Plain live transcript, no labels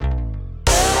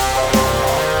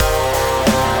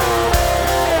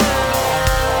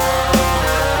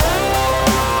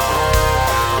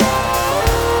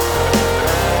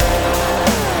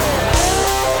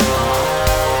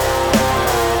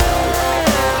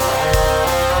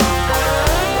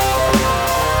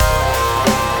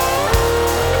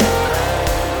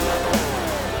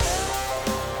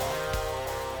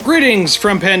Greetings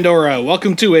from Pandora.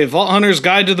 Welcome to a Vault Hunter's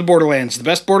Guide to the Borderlands, the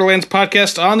best Borderlands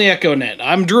podcast on the EchoNet.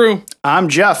 I'm Drew. I'm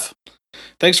Jeff.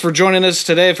 Thanks for joining us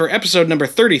today for episode number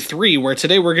 33, where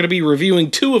today we're going to be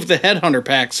reviewing 2 of the Headhunter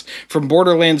packs from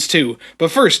Borderlands 2. But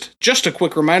first, just a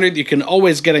quick reminder that you can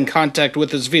always get in contact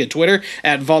with us via Twitter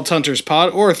at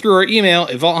VaultHuntersPod or through our email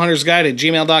at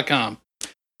vaulthuntersguide@gmail.com.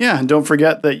 Yeah, and don't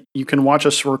forget that you can watch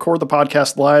us record the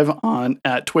podcast live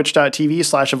at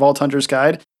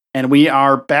twitch.tv/vaulthuntersguide. And we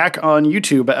are back on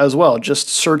YouTube as well. Just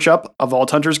search up A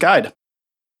Vault Hunter's Guide.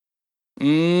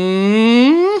 Mm-hmm.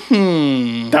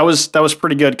 That was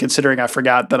pretty good considering I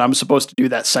forgot that I'm supposed to do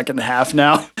that second half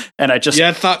now. And I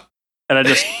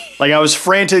was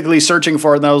frantically searching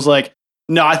for it and I was like,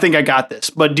 no, I think I got this.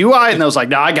 But do I? And I was like,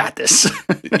 no, I got this.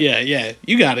 Yeah,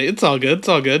 you got it. It's all good. It's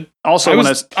all good. Also,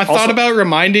 I thought about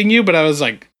reminding you, but I was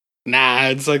like, nah,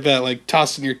 it's like that, like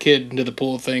tossing your kid into the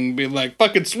pool thing, being like,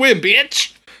 fucking swim,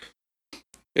 bitch.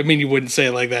 I mean, you wouldn't say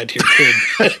it like that to your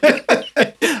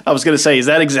kid. I was going to say, is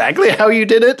that exactly how you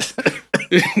did it?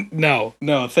 No.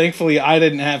 Thankfully, I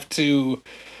didn't have to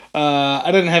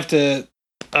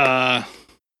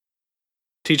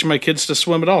teach my kids to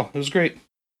swim at all. It was great.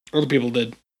 Other people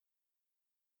did.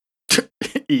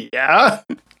 Yeah,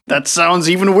 that sounds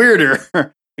even weirder.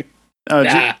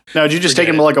 Did you just take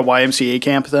him to like a YMCA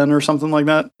camp then or something like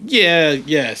that?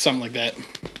 Yeah, something like that.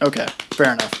 Okay,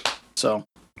 fair enough. So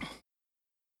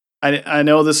I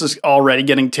know this is already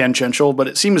getting tangential, but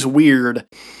it seems weird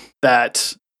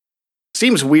that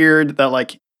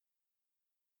like,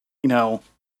 you know,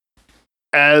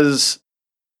 as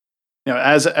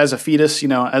a fetus,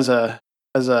 as a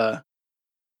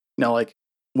like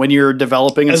when you're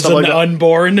developing and as stuff like that,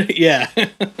 unborn, yeah.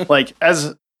 Like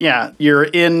you're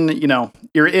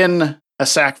in a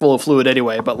sack full of fluid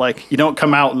anyway, but like you don't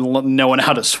come out and knowing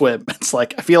how to swim. It's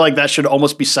like I feel like that should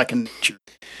almost be second nature.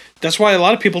 That's why a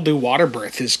lot of people do water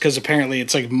birth, is because apparently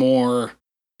it's like more,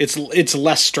 it's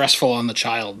less stressful on the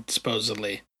child,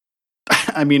 supposedly.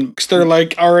 I mean, because they're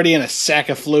like already in a sack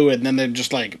of fluid, and then they're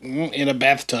just like in a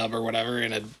bathtub or whatever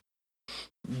in a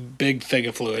big thing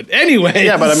of fluid. Anyway,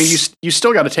 yeah, but I mean, you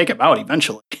still got to take them out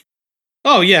eventually.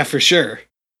 Oh yeah, for sure.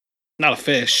 Not a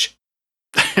fish.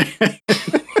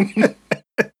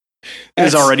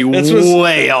 Is already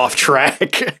way off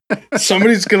track.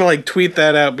 Somebody's gonna like tweet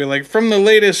that out, be like, from the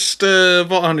latest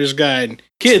Vault Hunter's Guide,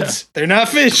 kids, they're not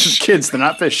fish. Kids, they're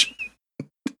not fish.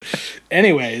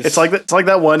 Anyways, it's like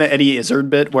that one Eddie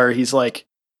Izzard bit where he's like,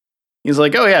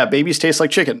 oh yeah, babies taste like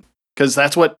chicken because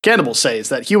that's what cannibals say, is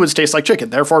that humans taste like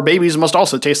chicken, therefore babies must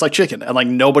also taste like chicken. And like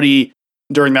nobody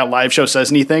during that live show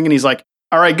says anything, and he's like,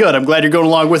 all right, good. I'm glad you're going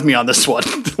along with me on this one.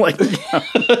 Like,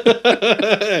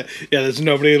 yeah, there's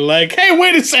nobody like, hey,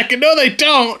 wait a second. No, they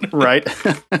don't. Right.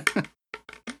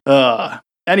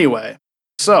 Anyway,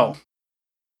 so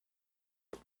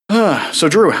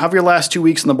Drew, how have your last 2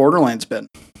 weeks in the Borderlands been?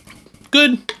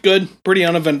 Good. Pretty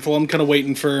uneventful. I'm kind of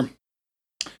waiting for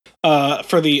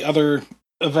the other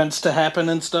events to happen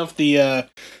and stuff. The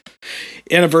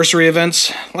anniversary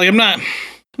events. Like, I'm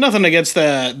nothing against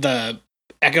the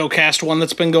Echo Cast one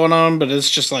that's been going on, but it's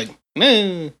just like,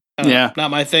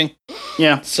 not my thing.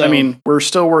 Yeah. So I mean, we're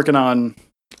still working on,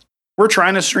 we're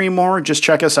trying to stream more. Just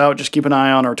check us out. Just keep an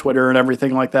eye on our Twitter and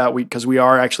everything like that. Because we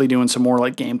are actually doing some more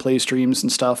like gameplay streams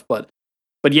and stuff. But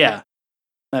yeah,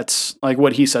 that's like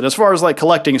what he said. As far as like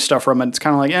collecting stuff from it, it's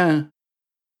kind of like,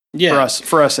 yeah,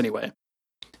 for us anyway.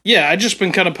 Yeah, I just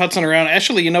been kind of putzing around.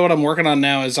 Actually, you know what I'm working on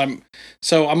now is I'm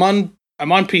on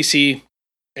PC.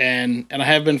 And I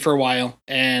have been for a while,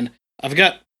 and I've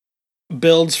got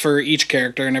builds for each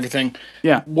character and everything.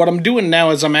 Yeah. What I'm doing now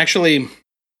is I'm actually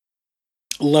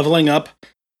leveling up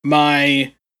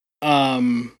my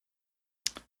I'm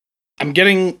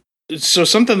getting, so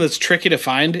something that's tricky to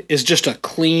find is just a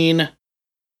clean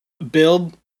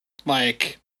build,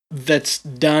 like that's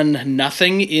done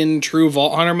nothing in true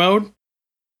Vault Hunter mode,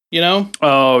 you know?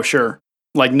 Oh, sure.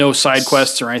 Like no side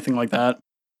quests or anything like that.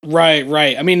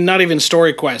 Right. I mean, not even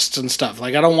story quests and stuff.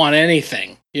 Like, I don't want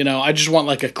anything, I just want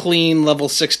like a clean level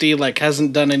 60, like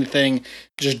hasn't done anything,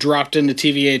 just dropped into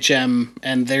TVHM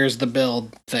and there's the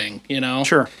build thing,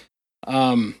 Sure.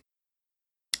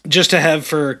 Just to have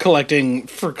for collecting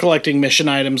mission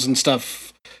items and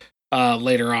stuff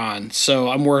later on. So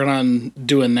I'm working on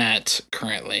doing that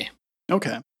currently.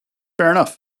 Okay. Fair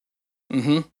enough.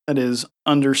 Mm-hmm. That is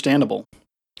understandable.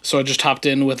 So I just hopped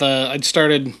in with I'd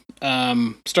started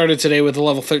today with a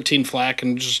level 13 flak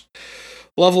and just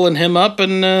leveling him up,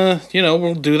 and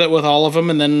we'll do that with all of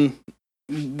them, and then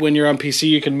when you're on PC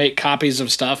you can make copies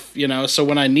of stuff, so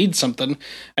when I need something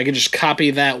I can just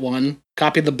copy that one,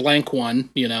 copy the blank one,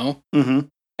 mm-hmm.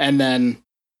 and then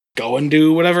go and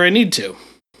do whatever I need to.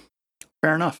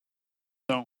 Fair enough.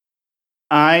 So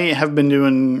I have been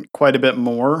doing quite a bit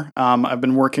more. I've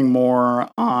been working more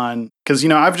on, because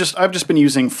I've just been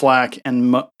using Flak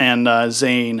and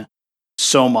Zane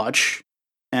so much,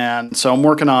 and so I'm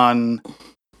working on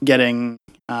getting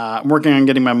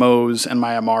my Moe's and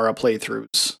my Amara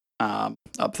playthroughs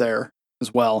up there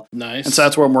as well. Nice. And so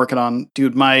that's what I'm working on,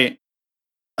 dude. My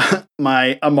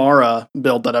Amara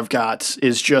build that I've got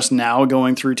is just now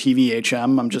going through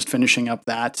TVHM. I'm just finishing up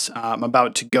that. I'm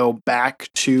about to go back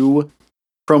to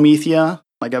Promethea.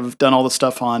 Like, I've done all the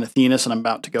stuff on Athenas, and I'm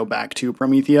about to go back to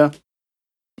Promethea.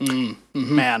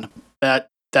 Mm-hmm. Man, that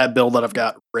build that I've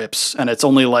got rips, and it's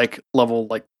only like level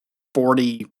like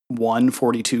 41,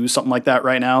 42, something like that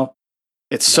right now.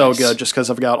 It's so good just because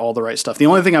I've got all the right stuff. The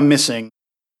only thing I'm missing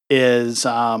is,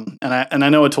 and I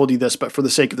know I told you this, but for the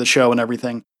sake of the show and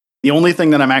everything, the only thing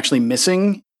that I'm actually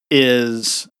missing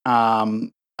is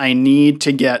I need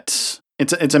to get,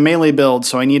 it's a melee build,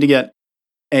 so I need to get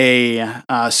a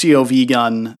COV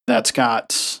gun that's got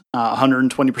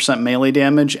 120% melee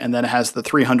damage, and then it has the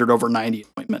 300 over 90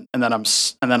 appointment, and then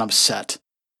I'm set.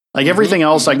 Like, everything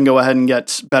else I can go ahead and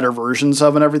get better versions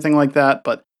of and everything like that,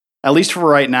 but at least for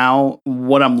right now,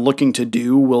 what I'm looking to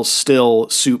do will still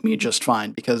suit me just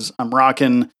fine, because I'm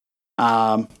rocking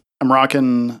the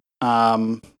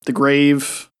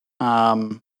Grave,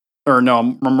 I'm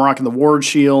rocking the Ward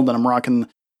Shield, and I'm rocking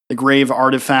the Grave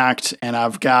Artifact, and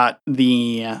I've got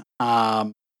the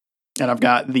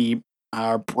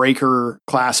Breaker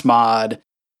class mod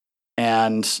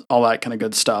and all that kind of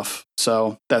good stuff.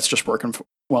 So that's just working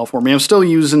well for me. I'm still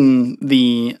using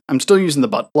the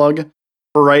butt plug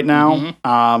for right now,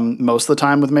 most of the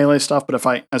time with melee stuff.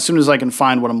 But as soon as I can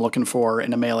find what I'm looking for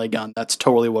in a melee gun, that's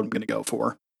totally what I'm going to go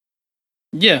for.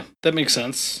 Yeah, that makes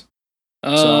sense.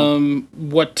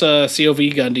 What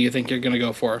COV gun do you think you're going to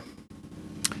go for?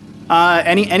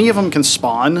 Any of them can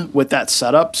spawn with that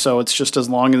setup, so it's just as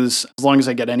long as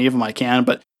I get any of them, I can.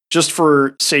 But just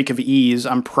for sake of ease,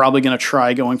 I'm probably going to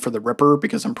try going for the Ripper,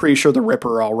 because I'm pretty sure the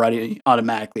Ripper already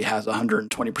automatically has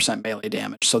 120% melee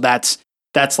damage. So that's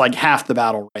like half the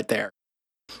battle right there.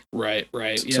 Right.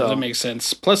 Yeah, so that makes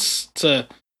sense. Plus, it's a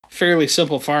fairly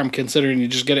simple farm considering you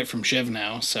just get it from Shiv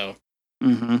now. So.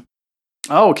 Mm-hmm.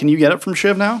 Oh, can you get it from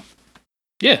Shiv now?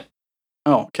 Yeah.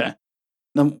 Oh, okay.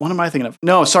 Then what am I thinking of?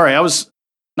 No, sorry, I was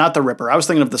not the Ripper. I was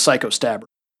thinking of the Psycho Stabber.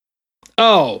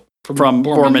 Oh, from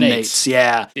Borman Nates.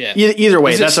 Yeah. Either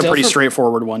way, that's a pretty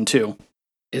straightforward one too.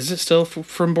 Is it still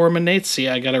from Borman Nates? See,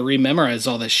 I gotta rememorize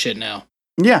all this shit now.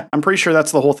 Yeah, I'm pretty sure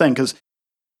that's the whole thing, because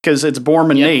it's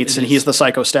Borman Nates and he's the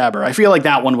Psycho Stabber. I feel like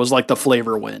that one was like the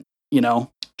flavor win,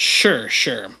 Sure.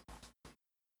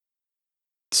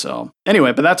 So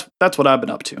anyway, but that's what I've been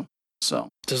up to. So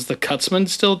does the Cutsman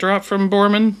still drop from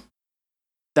Borman?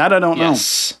 That I don't know.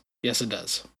 Yes, it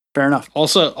does. Fair enough.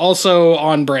 Also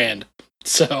on brand.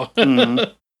 So.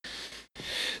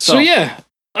 So yeah,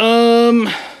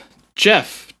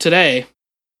 Jeff, today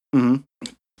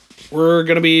we're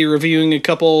gonna be reviewing a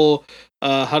couple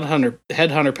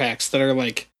Headhunter packs that are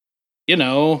like,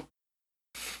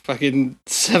 fucking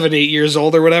 7-8 years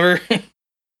old or whatever.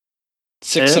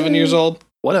 6-7 years old.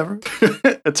 Whatever.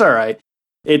 It's all right.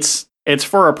 It's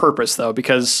for a purpose though,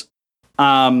 because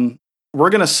we're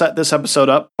going to set this episode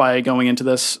up by going into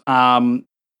this.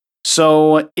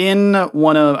 So in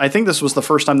I think this was the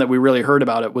first time that we really heard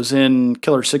about it, was in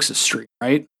Killer 6's stream,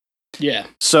 right? Yeah.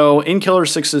 So in Killer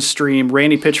 6's stream,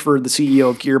 Randy Pitchford, the CEO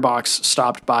of Gearbox,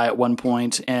 stopped by at one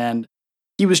point, and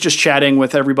he was just chatting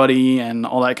with everybody and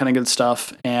all that kind of good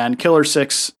stuff. And Killer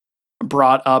 6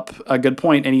 brought up a good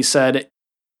point, and he said,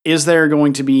 is there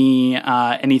going to be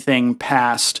anything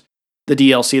past the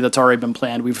DLC that's already been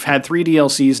planned? We've had 3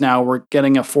 DLCs now. We're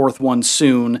getting a 4th one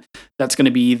soon. That's going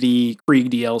to be the Krieg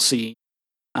DLC.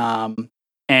 And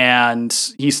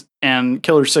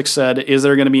Killer 6 said, is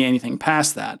there going to be anything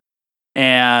past that?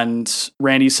 And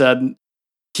Randy said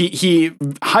he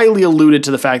highly alluded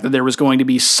to the fact that there was going to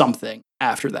be something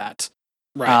after that.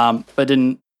 Right. But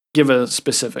didn't give a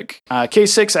specific.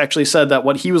 K6 actually said that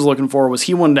what he was looking for was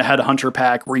he wanted a Headhunter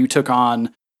pack where you took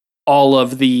on all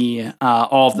of the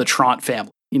Trant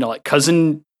family, like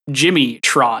cousin Jimmy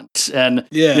Trant and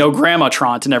Grandma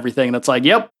Trant and everything. And it's like,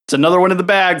 yep, it's another one in the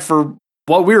bag for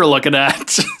what we were looking at.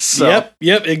 So,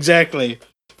 yep, exactly.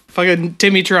 Fucking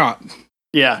Timmy Trant.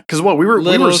 Yeah, because what we were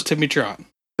Timmy Trant.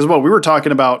 Because what we were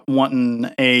talking about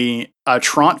wanting a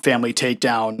Trant family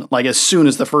takedown, like as soon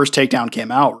as the first takedown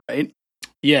came out, right?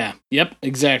 Yeah. Yep.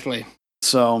 Exactly.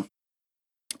 So.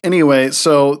 Anyway,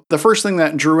 so the first thing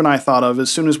that Drew and I thought of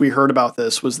as soon as we heard about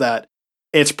this was that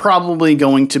it's probably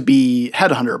going to be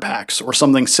Headhunter packs or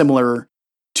something similar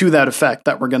to that effect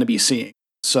that we're going to be seeing.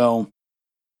 So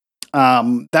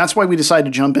that's why we decided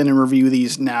to jump in and review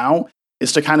these now,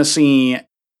 is to kind of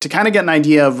get an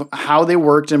idea of how they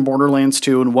worked in Borderlands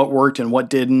 2 and what worked and what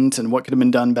didn't and what could have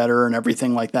been done better and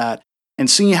everything like that, and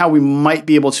see how we might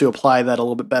be able to apply that a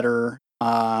little bit better,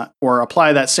 or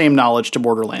apply that same knowledge to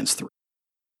Borderlands 3.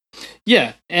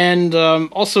 Yeah, and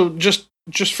also just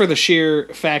for the sheer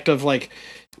fact of like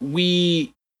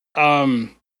we know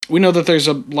that there's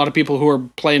a lot of people who are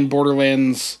playing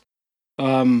Borderlands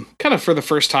kind of for the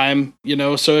first time,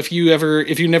 so if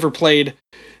you never played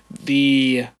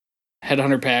the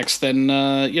Headhunter packs, then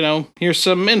here's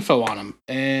some info on them,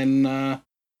 and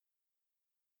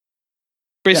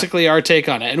basically our take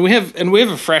on it. And we have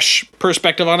a fresh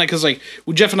perspective on it, because like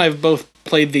Jeff and I have both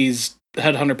played these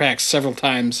Headhunter packs several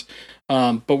times,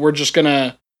 but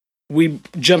we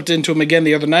jumped into them again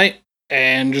the other night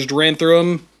and just ran through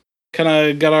them, kind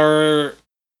of got our,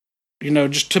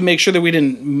 just to make sure that we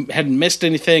hadn't missed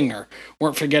anything or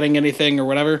weren't forgetting anything or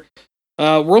whatever.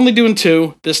 We're only doing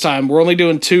 2 this time. We're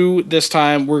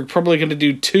probably going to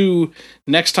do 2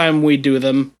 next time we do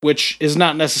them, which is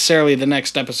not necessarily the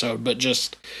next episode, but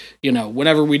just,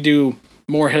 whenever we do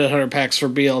more Headhunter packs for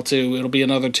BL2, it'll be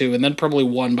another 2, and then probably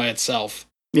 1 by itself.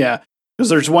 Yeah, because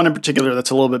there's one in particular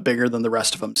that's a little bit bigger than the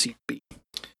rest of them seem to be.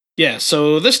 Yeah,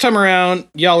 so this time around,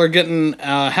 y'all are getting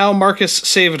How Marcus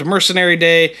Saved Mercenary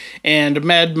Day and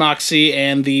Mad Moxxi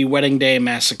and the Wedding Day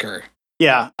Massacre.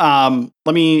 Yeah,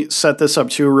 let me set this up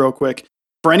too real quick.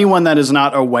 For anyone that is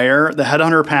not aware, the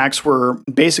Headhunter packs were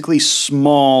basically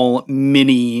small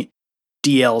mini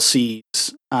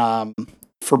DLCs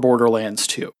for Borderlands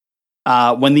 2.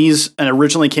 When these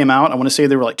originally came out, I want to say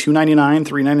they were like $2.99,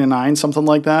 $3.99, something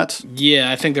like that.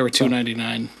 Yeah, I think they were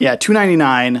 $2.99. Yeah,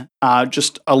 $2.99.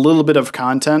 Just a little bit of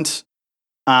content,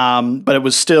 but it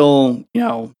was still,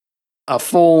 a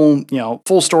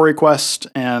full story quest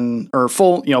or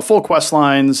full quest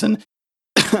lines and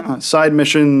side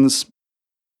missions,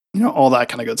 all that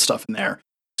kind of good stuff in there.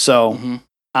 So,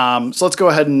 so let's go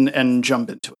ahead and jump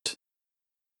into it.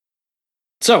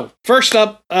 So, first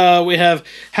up, we have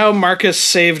How Marcus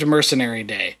Saved Mercenary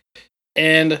Day.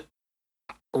 And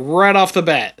right off the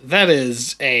bat, that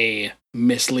is a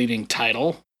misleading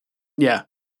title. Yeah.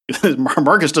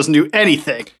 Marcus doesn't do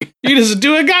anything. He doesn't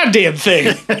do a goddamn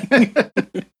thing.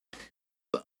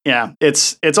 Yeah,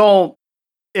 it's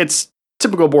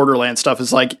typical Borderlands stuff.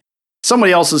 Is like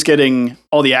somebody else is getting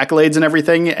all the accolades and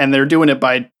everything, and they're doing it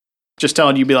by just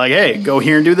telling you, be like, hey, go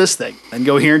here and do this thing, and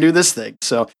go here and do this thing.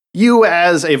 So you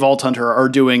as a Vault Hunter are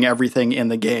doing everything in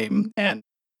the game, and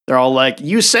they're all like,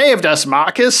 you saved us,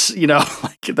 Marcus,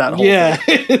 like that whole thing.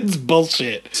 It's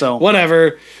bullshit. So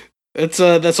whatever. It's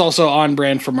that's also on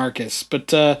brand for Marcus. But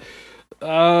so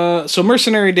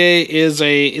Mercenary Day is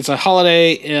a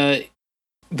holiday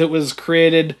that was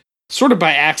created sort of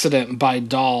by accident by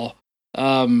Dahl.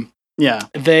 Dahl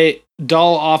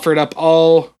offered up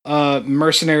all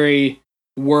mercenary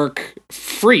work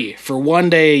free for 1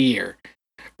 day a year,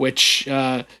 which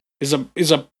is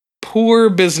a poor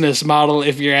business model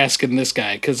if you're asking this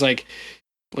guy. Because like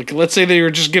let's say they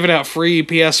were just giving out free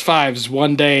PS5s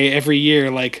 1 day every year,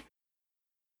 like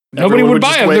nobody would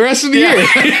buy them the rest of the year.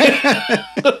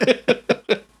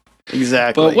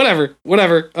 Exactly. But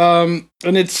whatever. And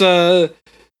it's so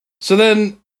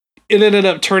then it ended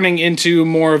up turning into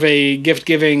more of a gift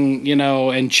giving,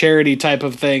 and charity type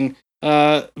of thing.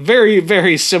 Very,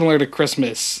 very similar to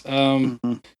Christmas.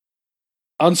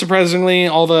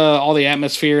 Unsurprisingly, all the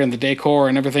atmosphere and the decor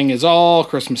and everything is all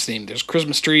Christmas themed. There's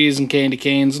Christmas trees and candy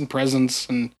canes and presents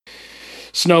and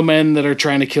snowmen that are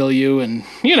trying to kill you, and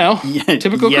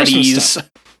typical Christmas stuff.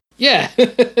 Yeah.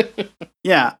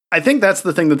 Yeah, I think that's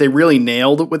the thing that they really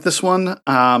nailed with this one.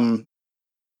 Not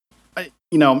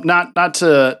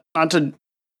to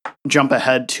jump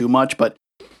ahead too much, but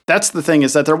that's the thing,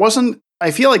 is that there wasn't.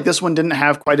 I feel like this one didn't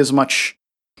have quite as much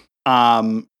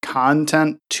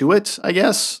content to it, I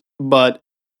guess, but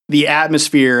the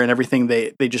atmosphere and everything,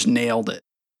 they just nailed it.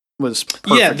 Was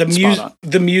perfect. Yeah,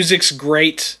 the music's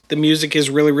great. The music is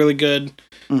really, really good.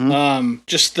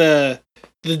 Just the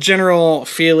general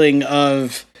feeling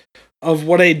of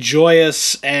what a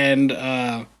joyous and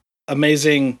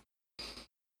amazing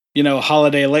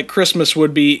holiday like Christmas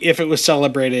would be if it was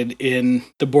celebrated in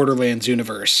the Borderlands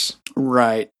universe.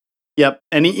 Right. Yep.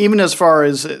 And even as far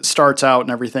as it starts out and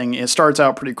everything, it starts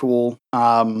out pretty cool.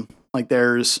 It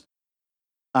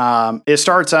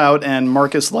starts out and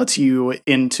Marcus lets you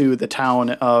into the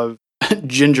town of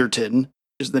Gingerton,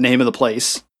 is the name of the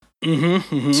place.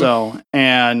 So,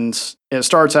 and it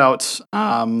starts out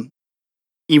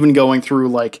even going through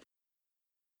like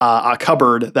a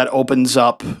cupboard that opens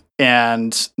up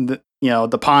and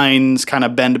the pines kind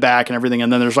of bend back and everything,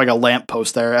 and then there's like a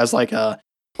lamppost there as like a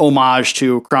homage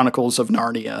to Chronicles of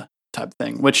Narnia type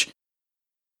thing, which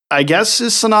I guess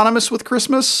is synonymous with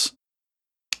Christmas.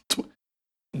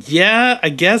 Yeah, I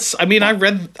guess. I mean, I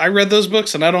read those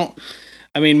books, and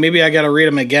maybe I got to read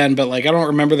them again, but like I don't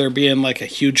remember there being like a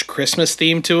huge Christmas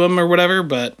theme to them or whatever.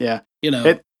 But yeah,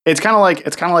 it's kind of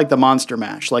like the Monster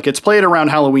Mash. Like it's played around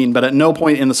Halloween, but at no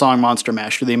point in the song Monster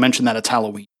Mash do they mention that it's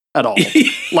Halloween at all.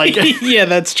 Like, yeah,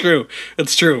 that's true.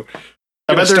 That's true.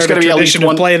 I bet there's going to be at least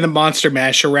one playing the Monster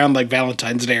Mash around like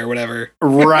Valentine's Day or whatever.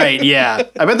 Right? Yeah,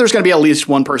 I bet there's going to be at least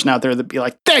one person out there that be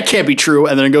like, that can't be true,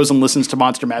 and then it goes and listens to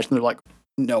Monster Mash, and they're like,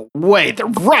 no way, they're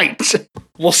right.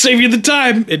 We'll save you the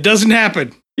time. It doesn't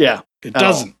happen. Yeah, it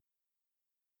doesn't.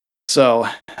 So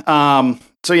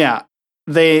yeah,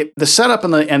 the setup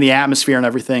and the atmosphere and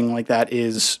everything like that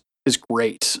is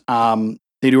great.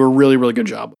 They do a really, really good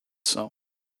job. So,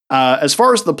 as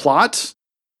far as the plot,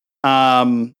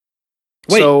 wait,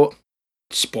 so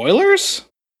spoilers?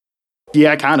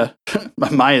 Yeah, kind of.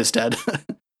 Maya's dead.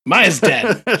 Maya's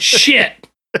dead. Shit.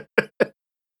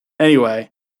 Anyway,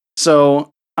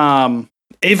 so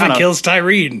Ava kills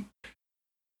Tyreen.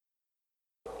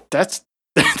 That's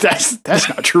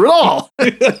not true at all.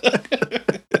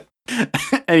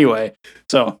 Anyway,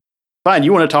 so fine,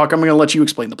 you want to talk? I'm going to let you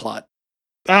explain the plot.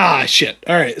 Ah, shit.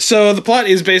 All right. So the plot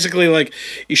is basically like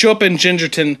you show up in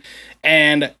Gingerton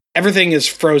and everything is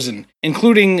frozen,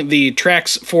 including the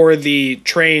tracks for the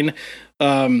train.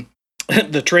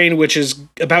 The train, which is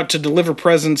about to deliver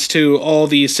presents to all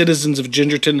the citizens of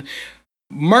Gingerton.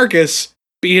 Marcus,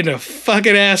 being a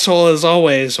fucking asshole as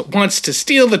always, wants to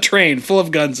steal the train full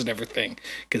of guns and everything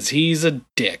because he's a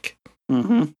dick.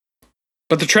 Mm-hmm.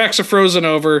 But the tracks are frozen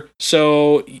over,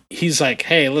 so he's like,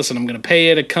 hey, listen, I'm going to pay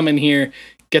you to come in here,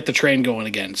 get the train going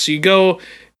again. So you go,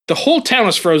 the whole town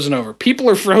is frozen over. People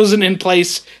are frozen in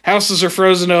place. Houses are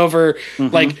frozen over.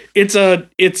 Mm-hmm. Like,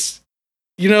 it's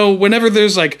whenever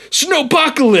there's like,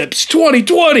 Snowpocalypse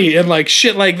 2020 and like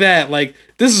shit like that, like,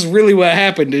 this is really what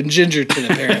happened in Gingerton,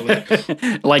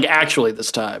 apparently. Like, actually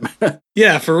this time.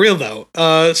 Yeah, for real, though.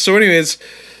 So anyways,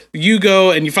 you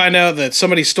go and you find out that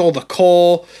somebody stole the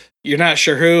coal. You're not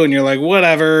sure who, and you're like,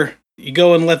 whatever. You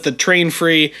go and let the train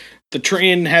free. The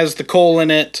train has the coal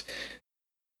in it.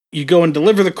 You go and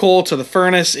deliver the coal to the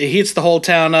furnace. It heats the whole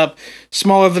town up.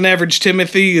 Smaller than average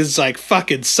Timothy is like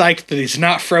fucking psyched that he's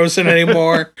not frozen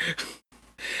anymore.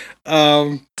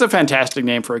 It's a fantastic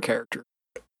name for a character.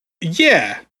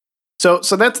 Yeah. So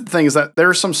that's the thing, is that there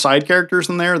are some side characters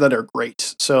in there that are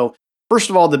great. So first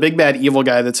of all, the big bad evil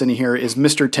guy that's in here is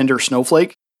Mr. Tender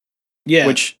Snowflake. Yeah.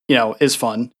 Which, is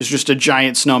fun. It's just a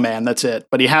giant snowman. That's it.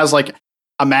 But he has like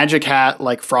a magic hat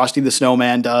like Frosty the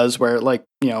Snowman does, where like,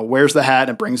 wears the hat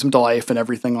and it brings him to life and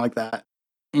everything like that.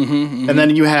 Mm-hmm, mm-hmm. And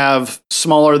then you have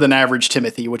smaller than average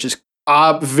Timothy, which is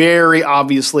very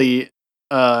obviously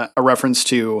a reference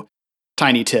to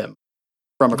Tiny Tim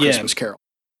from A Christmas Carol.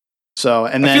 So,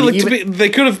 and then I feel like they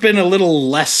could have been a little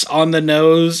less on the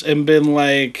nose and been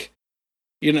like,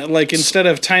 like instead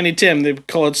of Tiny Tim, they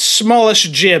call it Smallish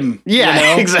Jim.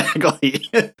 Yeah, exactly.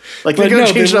 Like they could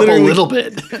have changed it up a little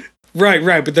bit.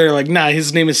 Right. But they're like, nah,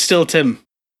 his name is still Tim.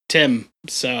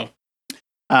 So,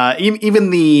 even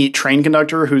the train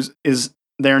conductor,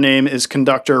 their name is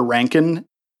Conductor Rankin,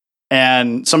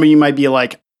 and some of you might be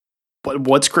like,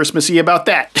 what's Christmassy about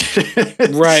that?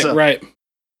 Right, so, right.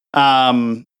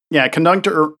 Yeah,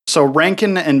 conductor. So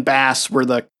Rankin and Bass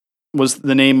was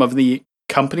the name of the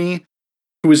company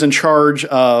who was in charge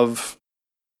of,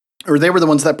 or they were the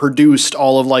ones that produced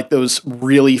all of like those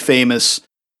really famous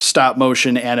stop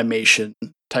motion animation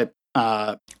type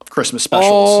Christmas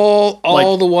specials.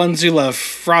 All the ones you love.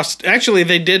 Actually,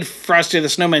 they did Frosty the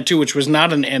Snowman 2, which was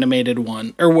not an animated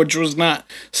one, or which was not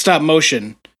stop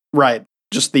motion. Right,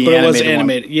 just the animated. It was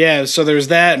animated. One. Yeah, so there's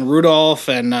that and Rudolph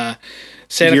and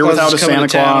Santa Year Claus Without a Santa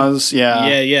Claus.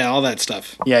 Yeah, all that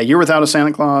stuff. Yeah, Year Without a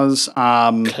Santa Claus.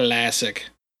 Classic.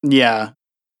 Yeah.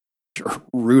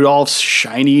 Rudolph's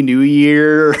Shiny New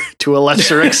Year to a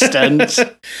lesser extent.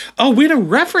 Oh, we had a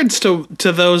reference to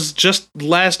those just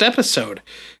last episode.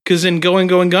 Because in Going,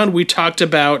 Going, Gun, we talked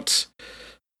about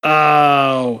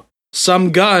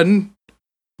some gun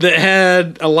that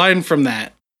had a line from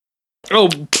that. Oh,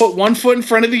 put one foot in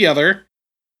front of the other.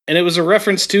 And it was a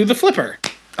reference to the flipper.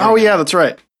 Oh, yeah, that's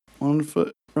right. 1 foot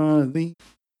in front of the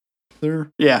other.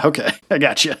 Yeah, okay. I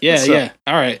got you. Yeah.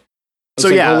 All right. So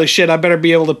like, holy shit, I better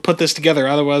be able to put this together.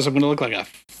 Otherwise, I'm going to look like a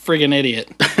friggin' idiot.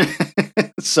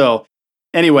 So,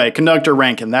 anyway, Conductor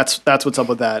Rankin. That's what's up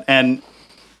with that. And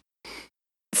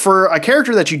for a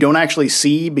character that you don't actually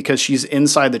see because she's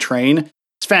inside the train,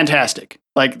 It's fantastic.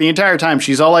 Like the entire time,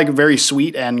 she's all like very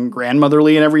sweet and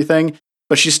grandmotherly and everything,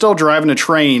 but she's still driving a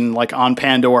train like on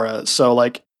Pandora. So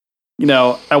like, you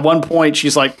know, at one point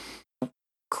she's like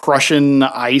crushing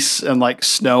ice and like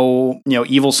snow, you know,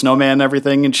 evil snowman and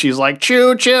everything, and she's like,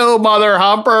 "Choo choo, mother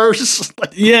humpers."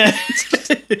 Like, yeah,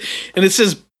 and it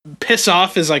says "piss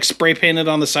off" is like spray painted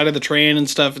on the side of the train and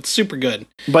stuff. It's super good.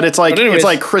 But it's like it's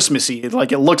like Christmassy.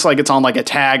 Like it looks like it's on like a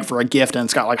tag for a gift, and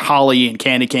it's got like holly and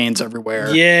candy canes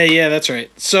everywhere. Yeah, that's right.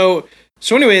 So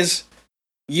anyways,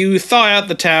 you thaw out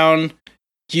the town.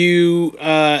 You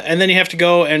and then you have to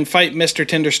go and fight Mr.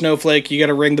 Tinder Snowflake. You got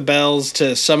to ring the bells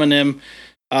to summon him.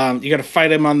 You got to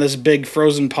fight him on this big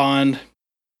frozen pond.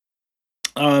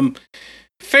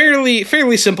 Fairly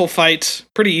simple fight,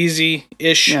 pretty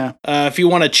easy-ish. Yeah. If you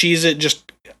want to cheese it, just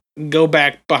go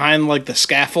back behind like the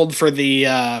scaffold for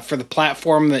the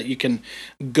platform that you can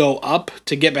go up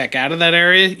to get back out of that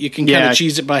area. You can kind of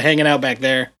cheese it by hanging out back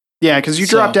there. Yeah, because you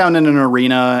drop down in an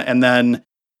arena, and then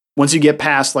once you get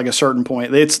past like a certain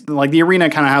point, it's like the arena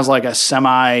kind of has like a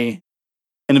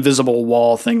semi-invisible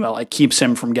wall thing that like keeps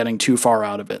him from getting too far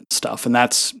out of it and stuff. And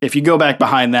that's if you go back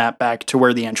behind that, back to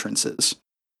where the entrance is.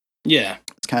 Yeah,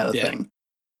 it's kind of the thing.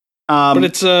 But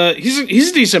it's he's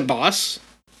a decent boss.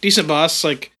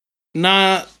 Like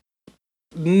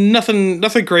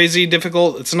nothing crazy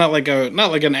difficult. It's not like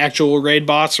an actual raid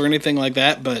boss or anything like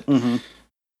that. But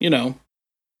you know,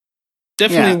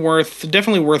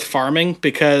 definitely worth farming,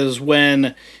 because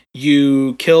when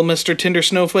you kill Mr. Tinder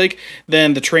Snowflake,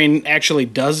 then the train actually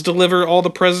does deliver all the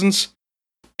presents,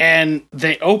 and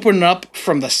they open up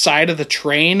from the side of the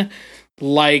train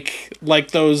like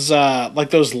those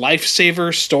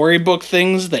lifesaver storybook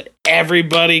things that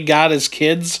everybody got as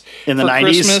kids in the 90s.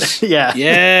 Christmas.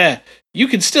 Yeah. You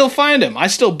can still find them. I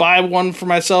still buy one for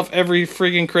myself every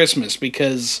freaking Christmas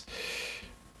because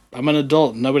I'm an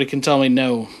adult. Nobody can tell me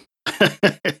no.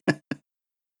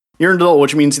 You're an adult,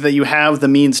 which means that you have the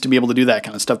means to be able to do that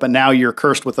kind of stuff. But now you're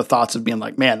cursed with the thoughts of being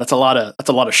like, man, that's a lot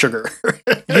of sugar.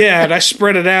 Yeah, and I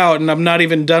spread it out, and I'm not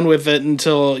even done with it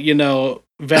until, you know,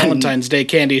 Valentine's Day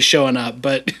candy is showing up.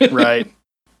 But right.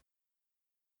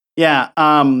 Yeah,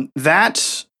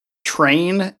 that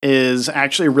train is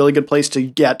actually a really good place to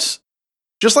get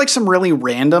just like some really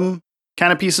random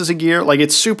kind of pieces of gear. Like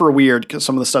it's super weird because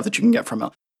some of the stuff that you can get from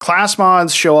it. Class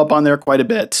mods show up on there quite a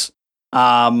bit.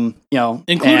 You know,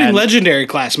 including legendary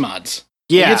class mods.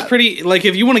 Yeah, like it's pretty. Like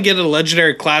if you want to get a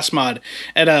legendary class mod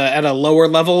at a lower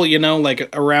level, you know,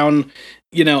 like around,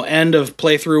 you know, end of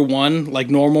playthrough 1, like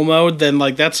normal mode, then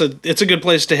like it's a good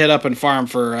place to hit up and farm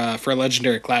for a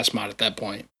legendary class mod at that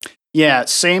point. Yeah,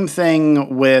 same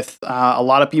thing with a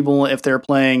lot of people if they're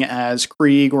playing as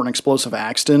Krieg or an Explosive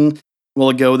Axton,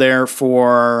 will go there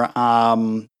for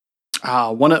one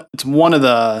of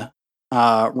the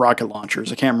rocket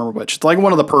launchers. I can't remember which. It's like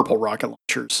one of the purple rocket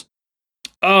launchers.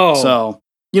 Oh. So,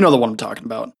 you know the one I'm talking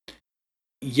about.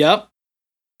 Yep.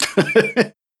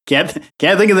 Can't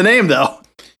think of the name though.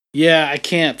 Yeah, I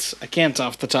can't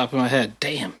off the top of my head.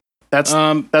 Damn. That's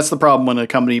the problem when a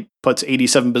company puts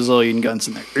 87 bazillion guns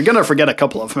in there. You're going to forget a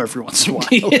couple of them every once in a while.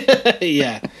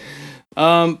 Yeah.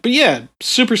 But yeah,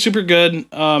 super good.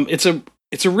 It's a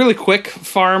really quick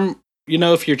farm, you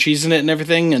know, if you're cheesing it and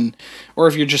everything, or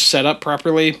if you're just set up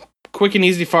properly. Quick and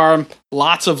easy farm,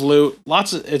 lots of loot,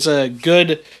 it's a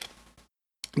good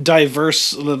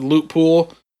diverse loot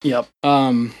pool. Yep.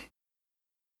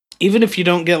 Even if you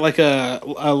don't get like a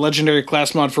legendary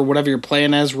class mod for whatever you're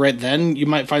playing as right then, you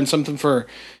might find something for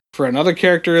another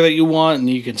character that you want, and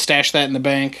you can stash that in the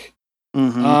bank.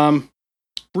 Mm-hmm.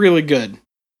 Really good.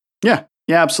 Yeah,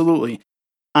 absolutely.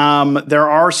 There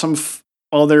are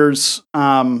there's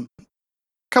a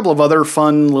couple of other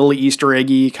fun little Easter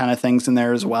eggy kind of things in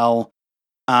there as well.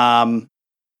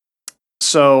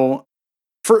 So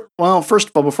first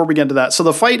of all, before we get into that, so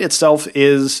the fight itself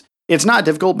it's not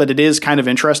difficult, but it is kind of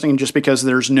interesting just because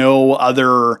there's no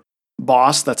other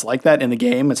boss that's like that in the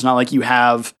game. It's not like you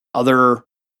have other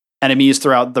enemies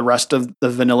throughout the rest of the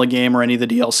vanilla game or any of the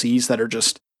DLCs that are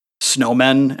just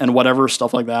snowmen and whatever,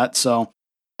 stuff like that. So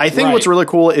I think what's really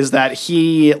cool is that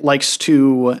he likes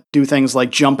to do things like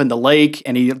jump into lake,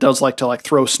 and he does like to like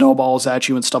throw snowballs at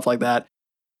you and stuff like that.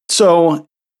 So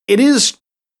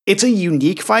it's a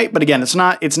unique fight, but again, it's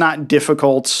not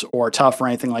difficult or tough or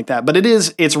anything like that. But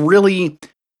it's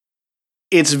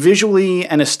visually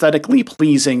and aesthetically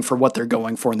pleasing for what they're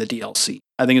going for in the DLC.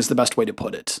 I think is the best way to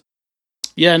put it.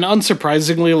 Yeah, and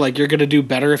unsurprisingly, like you're gonna do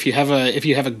better if you have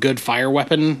a good fire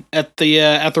weapon at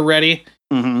the ready.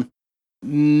 Mm-hmm.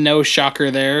 No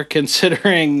shocker there,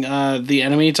 considering the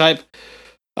enemy type.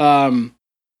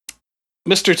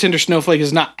 Mr. Tinder Snowflake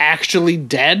is not actually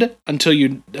dead until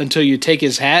you take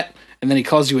his hat, and then he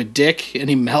calls you a dick and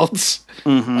he melts.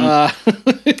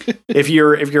 If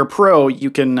you're a pro, you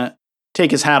can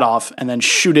take his hat off and then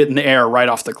shoot it in the air right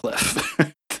off the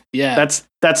cliff. Yeah,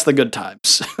 that's the good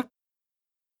times.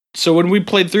 So when we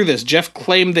played through this, Jeff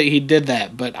claimed that he did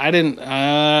that, but I didn't.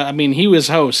 I mean, he was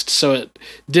host, so it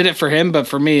did it for him. But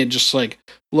for me, it just like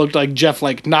looked like Jeff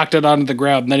like knocked it onto the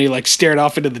ground, and then he like stared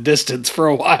off into the distance for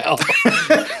a while.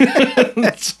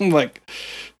 So I'm like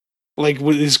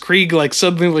with his Krieg like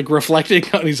suddenly like reflecting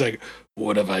on, he's like,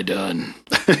 "What have I done?"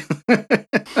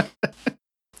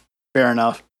 Fair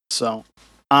enough. So,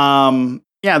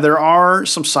 yeah, there are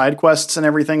some side quests and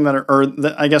everything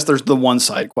that I guess there's the one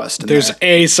side quest. There's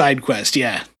a side quest,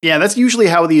 yeah. Yeah, that's usually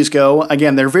how these go.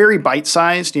 Again, they're very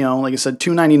bite-sized, like I said,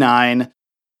 $2.99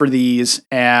 for these.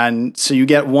 And so you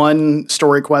get one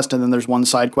story quest and then there's one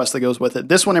side quest that goes with it.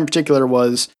 This one in particular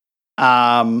was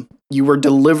you were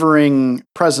delivering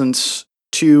presents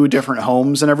to different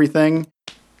homes and everything.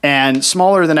 And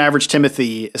Smaller Than Average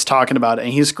Timothy is talking about it,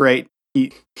 and he's great.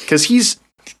 Because he's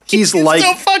like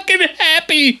so fucking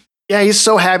happy. Yeah, he's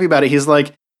so happy about it. He's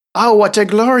like, "Oh, what a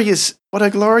glorious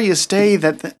day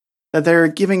that they're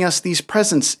giving us these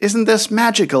presents. Isn't this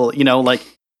magical?" Like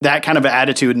that kind of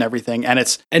attitude and everything. And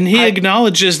he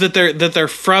acknowledges that they're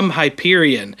from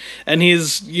Hyperion, and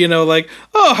he's like,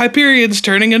 "Oh, Hyperion's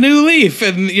turning a new leaf,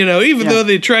 and even though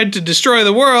they tried to destroy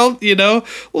the world,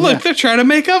 look, they're trying to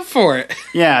make up for it."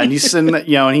 Yeah, and he's and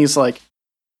he's like.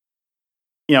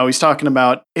 He's talking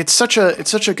about it's such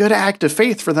a good act of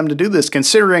faith for them to do this,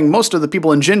 considering most of the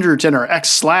people in Gingerton are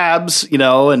ex-slabs,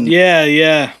 and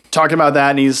yeah, talking about that,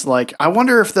 and he's like, I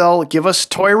wonder if they'll give us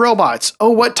toy robots.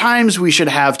 Oh, what times we should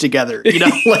have together,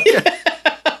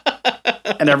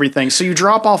 and everything. So you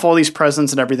drop off all these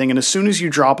presents and everything, and as soon as you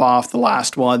drop off the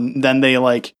last one, then they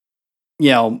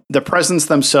the presents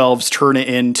themselves turn it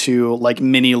into like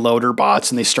mini loader bots,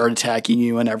 and they start attacking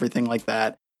you and everything like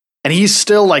that. And he's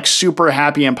still like super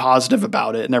happy and positive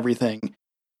about it and everything.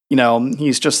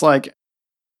 He's just like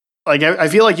I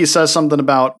feel like he says something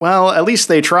about, well, at least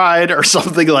they tried or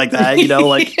something like that,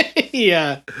 like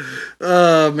yeah.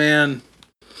 Oh man.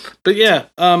 But yeah,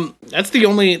 that's the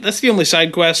only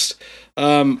side quest.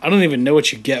 I don't even know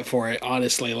what you get for it,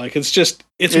 honestly. Like it's just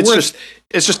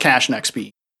cash and XP.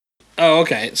 Oh,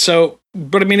 okay. So,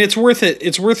 but I mean, it's worth it.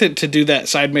 It's worth it to do that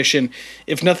side mission,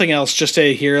 if nothing else, just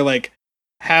to hear like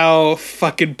how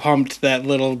fucking pumped that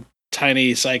little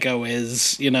tiny psycho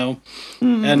is,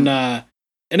 Mm-hmm.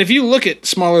 And if you look at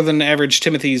Smaller Than Average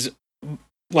Timothy's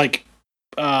like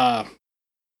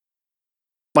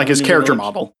his character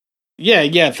model.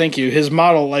 Yeah, thank you. His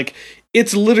model, like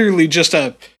it's literally just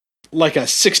a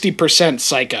 60%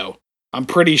 psycho. I'm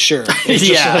pretty sure. It's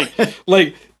just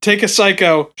like take a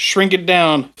psycho, shrink it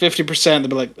down 50%. They'll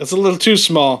be like, that's a little too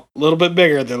small, a little bit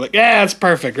bigger. They're like, yeah, that's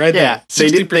perfect, right there.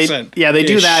 60%. They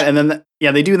do that, and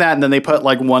then they put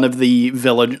like one of the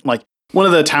village, like one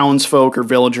of the townsfolk or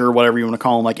villager, or whatever you want to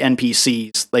call them, like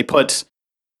NPCs. They put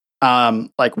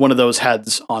like one of those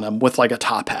heads on him with like a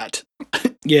top hat.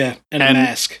 Yeah, and a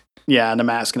mask. Yeah, and a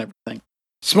mask and everything.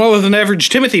 Smaller Than Average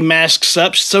Timothy masks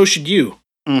up, so should you.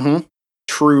 Mm-hmm.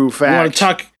 True fact.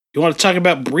 You want to talk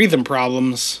about breathing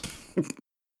problems?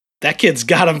 That kid's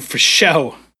got them for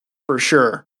show. For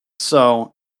sure.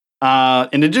 So,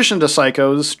 in addition to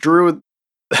psychos, Drew,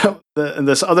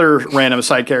 this other random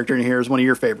side character in here is one of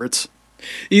your favorites.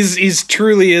 He's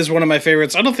truly is one of my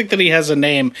favorites. I don't think that he has a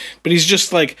name, but he's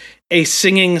just like a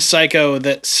singing psycho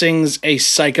that sings a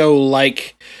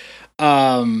psycho-like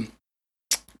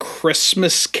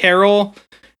Christmas carol.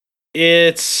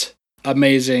 It's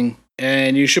amazing.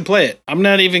 And you should play it. I'm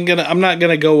not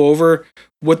gonna go over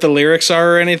what the lyrics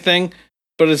are or anything,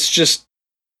 but it's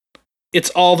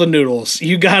all the noodles.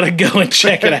 You gotta go and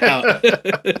check it out.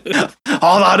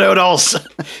 All the noodles.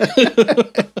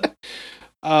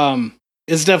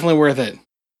 It's definitely worth it.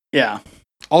 Yeah.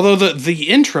 Although the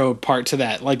intro part to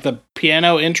that, like the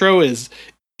piano intro is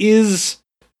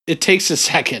it takes a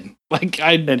second. Like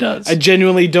it does. I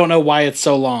genuinely don't know why it's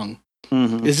so long.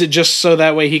 Mm-hmm. Is it just so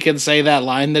that way he can say that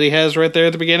line that he has right there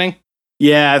at the beginning?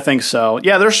 Yeah, I think so.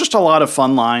 Yeah, there's just a lot of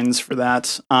fun lines for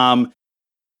that. One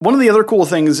of the other cool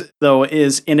things, though,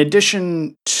 is in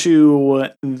addition to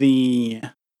the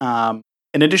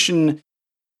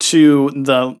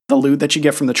loot that you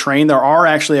get from the train, there are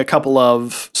actually a couple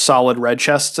of solid red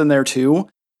chests in there too.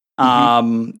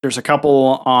 Mm-hmm. There's a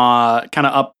couple kind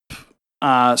of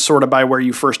up, sort of by where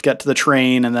you first get to the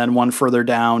train, and then one further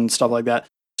down, stuff like that.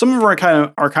 Some of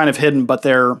them are kind of hidden, but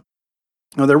they're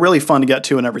really fun to get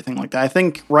to and everything like that. I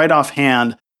think right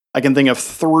offhand, I can think of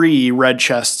 3 red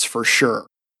chests for sure.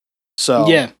 So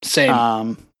yeah,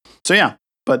 same. So yeah,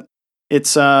 but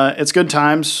it's good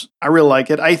times. I really like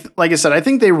it. Like I said, I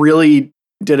think they really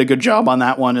did a good job on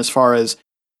that one as far as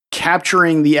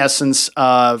capturing the essence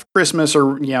of Christmas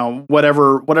or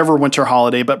whatever winter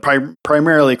holiday, but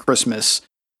primarily Christmas,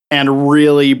 and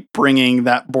really bringing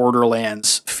that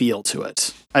Borderlands feel to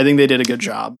it. I think they did a good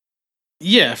job.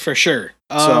 Yeah, for sure.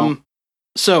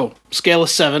 So scale of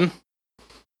 7.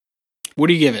 What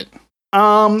do you give it?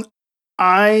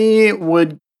 I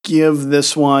would give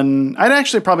this one.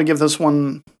 I'd probably give this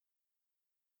one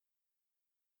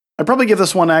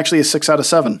actually a 6 out of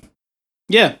 7.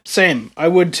 Yeah, same. I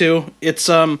would too. It's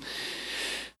I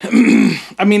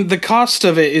mean, the cost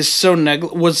of it is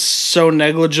was so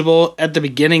negligible at the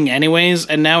beginning anyways,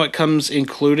 and now it comes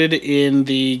included in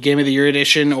the Game of the Year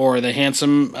edition or the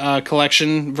Handsome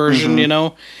collection version,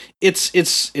 It's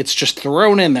just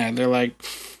thrown in there. They're like,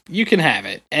 you can have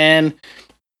it. And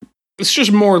it's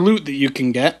just more loot that you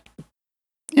can get.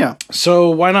 Yeah. So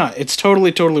why not? It's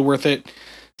totally worth it.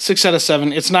 6 out of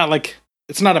 7. It's not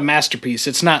a masterpiece.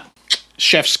 It's not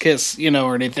chef's kiss,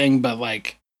 or anything, but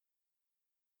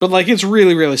it's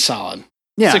really, really solid.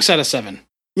 Yeah. 6 out of 7.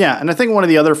 Yeah, and I think one of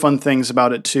the other fun things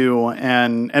about it too,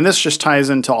 and this just ties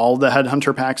into all the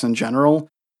Headhunter packs in general.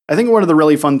 I think one of the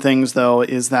really fun things though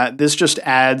is that this just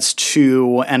adds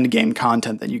to endgame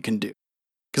content that you can do.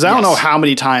 Because I don't know how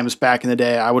many times back in the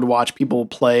day I would watch people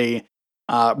play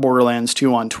Borderlands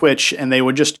 2 on Twitch, and they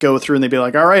would just go through and they'd be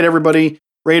like, all right, everybody,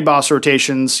 raid boss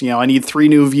rotations, I need 3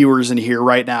 new viewers in here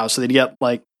right now. So they'd get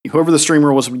whoever the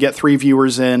streamer was would get 3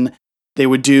 viewers in. They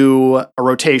would do a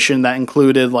rotation that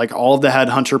included all of the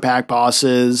Headhunter pack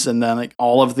bosses, and then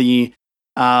all of the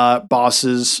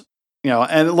bosses,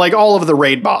 and all of the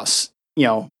raid boss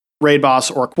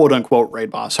or quote unquote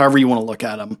raid boss, however you want to look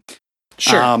at them.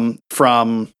 Sure.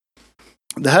 From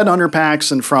the Headhunter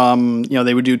packs, and from,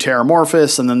 they would do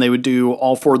Terramorphous, and then they would do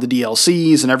all 4 of the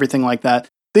DLCs and everything like that.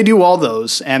 They do all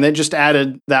those, and they just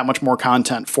added that much more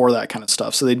content for that kind of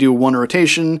stuff. So they do 1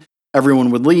 rotation, everyone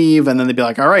would leave, and then they'd be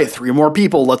like, all right, 3 more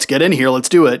people, let's get in here, let's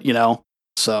do it,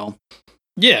 So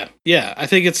yeah, I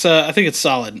think it's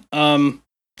solid.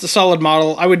 It's a solid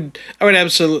model. I would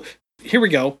absolutely. Here we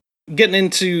go. Getting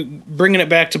into bringing it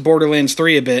back to Borderlands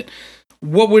 3 a bit.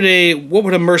 What would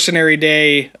a Mercenary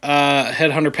Day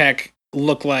Headhunter pack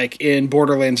look like in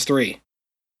Borderlands 3?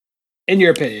 In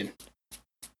your opinion?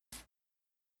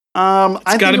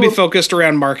 It's got to be focused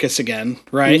around Marcus again,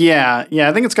 right? Yeah.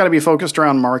 I think it's got to be focused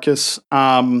around Marcus.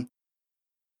 I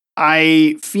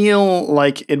feel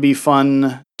like it'd be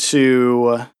fun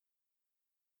to,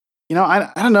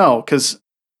 I don't know, because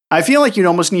I feel like you'd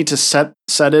almost need to set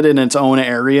it in its own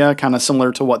area, kind of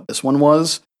similar to what this one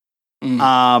was.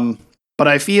 But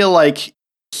I feel like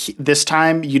this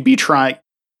time you'd be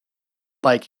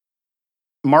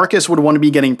Marcus would want to be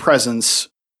getting presents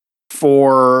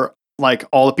for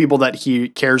all the people that he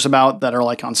cares about that are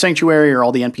on Sanctuary, or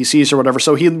all the NPCs or whatever.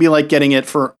 So he'd be getting it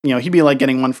for, he'd be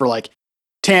getting one for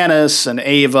Tannis and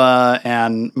Ava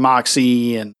and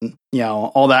Moxxi and,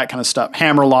 all that kind of stuff.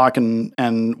 Hammerlock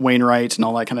and Wainwright and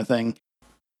all that kind of thing.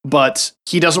 But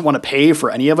he doesn't want to pay for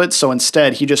any of it. So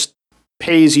instead he just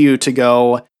pays you to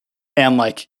go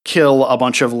and kill a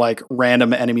bunch of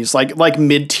random enemies, like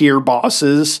mid-tier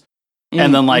bosses.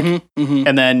 And then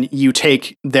and then you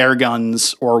take their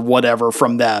guns or whatever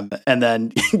from them, and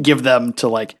then give them to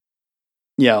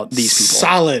these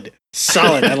people.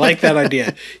 Solid. I like that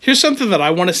idea. Here's something that I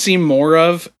want to see more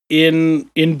of in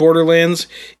Borderlands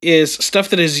is stuff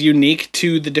that is unique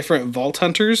to the different Vault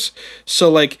Hunters.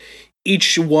 So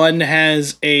each one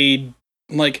has a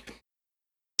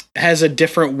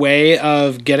different way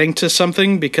of getting to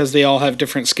something, because they all have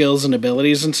different skills and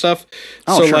abilities and stuff.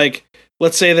 Oh, so sure.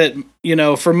 Let's say that,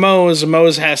 for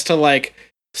Mose has to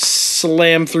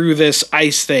slam through this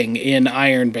ice thing in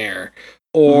Iron Bear.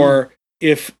 Or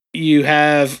if you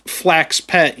have Flax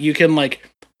Pet, you can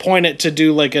point it to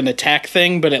do an attack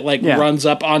thing, but it runs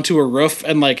up onto a roof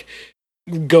and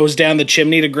goes down the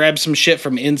chimney to grab some shit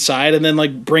from inside and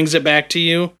then brings it back to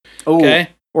you. Oh, okay.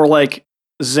 Or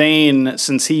Zane,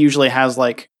 since he usually has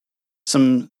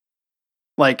some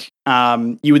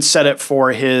you would set it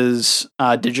for his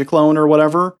digiclone or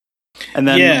whatever, and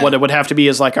then what it would have to be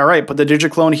is all right, put the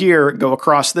digiclone here, go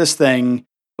across this thing,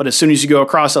 but as soon as you go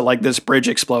across it, this bridge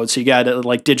explodes, so you got to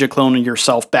digiclone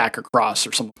yourself back across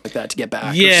or something like that to get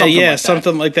back.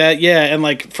 Something like that. Yeah,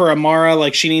 and for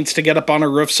Amara, she needs to get up on a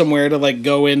roof somewhere to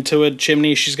go into a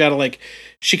chimney. She's got to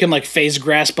she can phase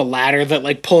grasp a ladder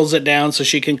that pulls it down so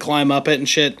she can climb up it and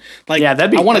shit. I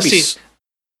want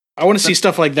to see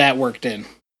stuff like that worked in.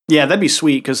 Yeah, that'd be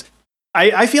sweet, because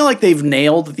I feel like they've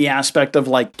nailed the aspect of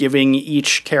like giving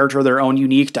each character their own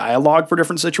unique dialogue for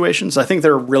different situations. I think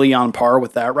they're really on par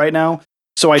with that right now.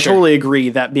 So I totally agree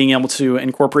that being able to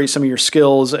incorporate some of your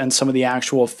skills and some of the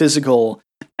actual physical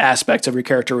aspects of your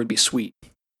character would be sweet.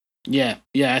 Yeah,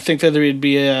 I think that it'd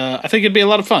be a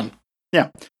lot of fun. Yeah.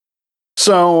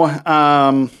 So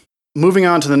moving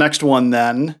on to the next one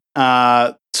then.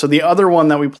 So the other one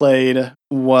that we played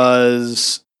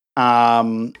was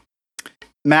Mad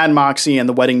Moxxi and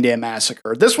the Wedding Day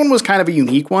Massacre. This one was kind of a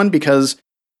unique one because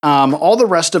all the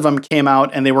rest of them came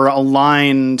out and they were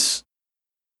aligned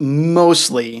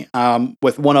mostly,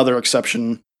 with one other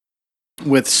exception,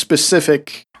 with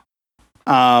specific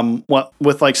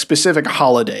specific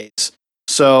holidays.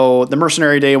 So the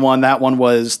Mercenary Day one, that one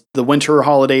was the winter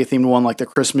holiday themed one, like the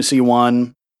Christmassy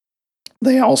one.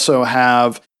 They also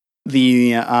have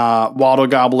the Waddle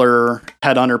Gobbler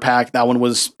Headhunter pack. That one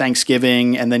was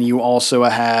Thanksgiving, and then you also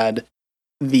had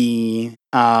the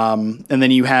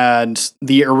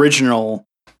original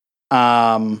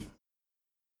Halloween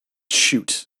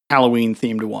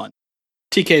themed one.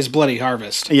 TK's Bloody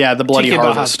Harvest. Yeah, the Bloody TK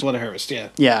Harvest. Bloody Harvest. Yeah.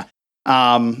 Yeah.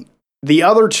 The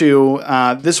other two,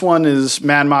 this one is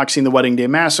Mad Moxxi and the Wedding Day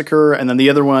Massacre, and then the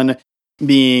other one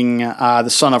being the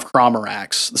Son of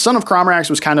Cromarax. The Son of Cromarax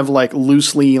was kind of like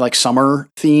loosely like summer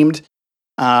themed,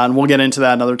 and we'll get into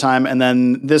that another time. And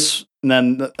then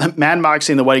Mad Moxxi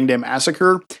and the Wedding Day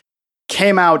Massacre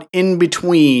came out in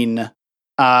between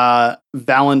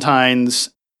Valentine's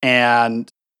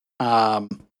and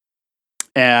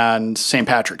St.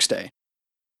 Patrick's Day,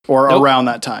 or around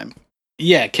that time.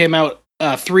 Yeah, it came out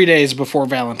 3 days before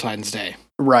Valentine's Day.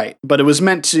 Right, but it was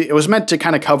meant to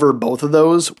kind of cover both of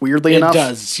those. Weirdly enough, it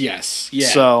does. Yes. Yeah.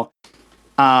 So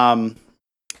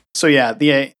yeah,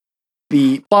 the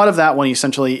plot of that one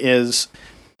essentially is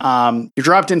you're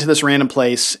dropped into this random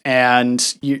place,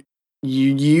 and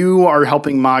you are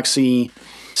helping Moxxi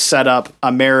set up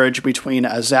a marriage between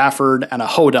a Zafford and a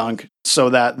Hodunk, so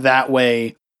that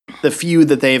way the feud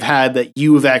that they've had that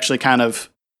you've actually kind of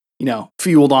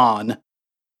fueled on.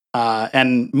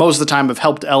 And most of the time have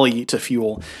helped Ellie to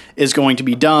fuel is going to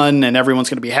be done, and everyone's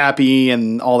going to be happy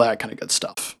and all that kind of good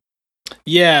stuff.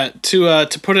 Yeah, to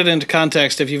put it into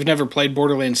context, if you've never played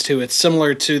Borderlands 2, it's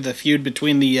similar to the feud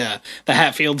between the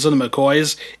Hatfields and the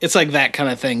McCoys. It's like that kind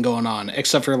of thing going on,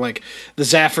 except for like the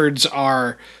Zaffords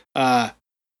are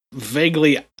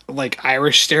vaguely like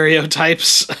Irish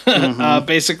stereotypes,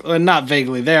 basically. Not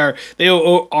vaguely, they are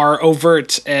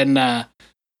overt and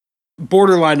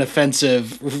borderline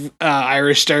offensive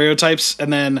Irish stereotypes,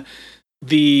 and then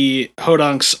the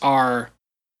Hodunks are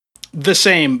the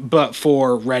same but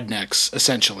for rednecks,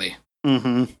 essentially.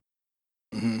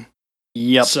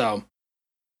 Yep. So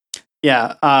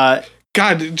yeah,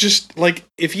 God, just like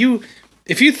if you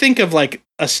think of like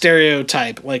a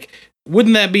stereotype, like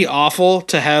wouldn't that be awful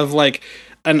to have like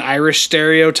an Irish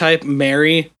stereotype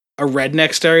marry a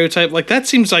redneck stereotype? Like that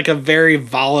seems like a very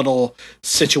volatile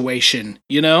situation,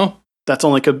 That's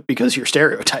only because you're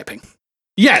stereotyping.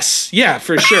 Yes, yeah,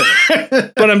 for sure.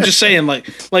 But I'm just saying,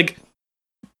 like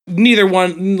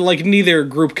neither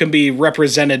group can be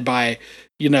represented by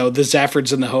the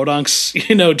Zaffords and the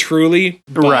Hodunks, truly.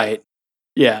 But. Right.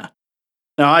 Yeah.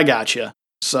 No, I got you.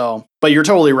 So, but you're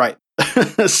totally right.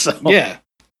 So yeah.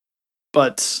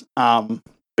 But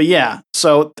yeah.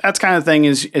 So that's kind of thing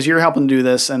is you're helping do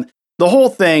this, and the whole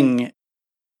thing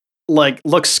like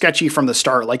looks sketchy from the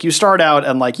start. Like you start out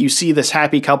and like you see this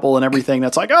happy couple and everything.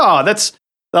 That's like, oh, that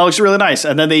looks really nice.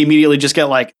 And then they immediately just get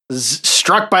like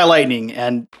struck by lightning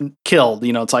and killed.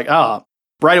 It's like, oh,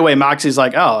 right away. Moxxi's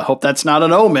like, oh, I hope that's not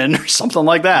an omen or something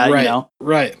like that. Right.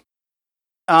 Right.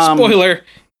 Spoiler.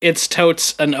 It's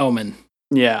totes an omen.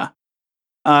 Yeah.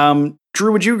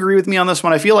 Drew, would you agree with me on this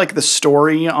one? I feel like the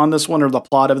story on this one or the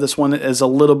plot of this one is a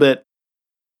little bit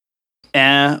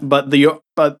but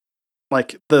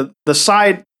like the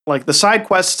side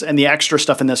quests and the extra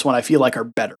stuff in this one, I feel like are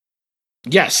better.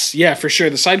 Yes, yeah, for sure.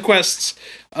 The side quests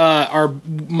are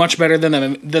much better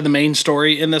than the main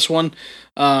story in this one.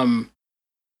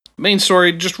 Main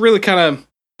story just really kind of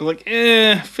like,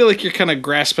 I feel like you're kind of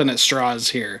grasping at straws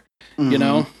here,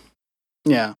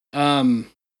 Yeah.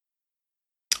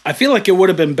 I feel like it would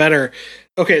have been better.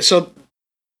 Okay, so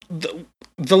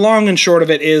the long and short of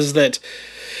it is that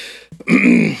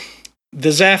the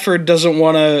Zafford doesn't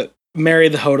want to marry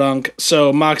the Hodunk,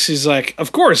 so Moxxi's like,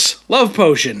 of course, love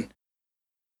potion.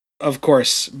 Of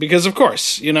course, because of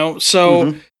course,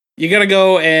 So you gotta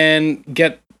go and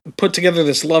put together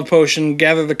this love potion,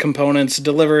 gather the components,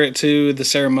 deliver it to the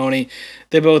ceremony.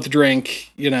 They both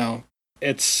drink,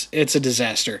 it's a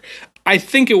disaster. I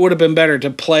think it would have been better to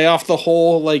play off the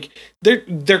whole, like,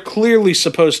 they're clearly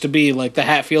supposed to be like the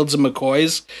Hatfields and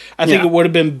McCoys. I think it would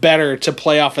have been better to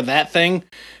play off of that thing,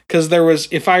 because there was,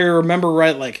 if I remember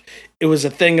right, like, it was a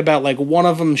thing about, like, one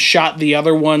of them shot the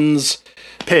other one's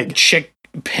pig.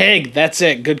 That's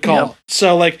it. Good call. Yep.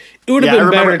 So, like, it would have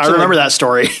been better to... I remember that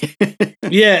story.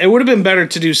 Yeah, it would have been better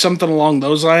to do something along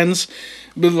those lines.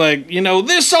 But, like, you know,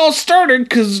 this all started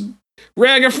because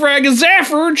Ragga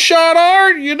Zafford shot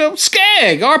our, you know,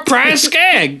 skag, our prize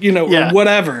skag, you know, or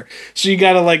whatever. So you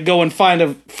got to, like, go and find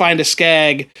a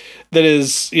skag that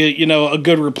is, you know, a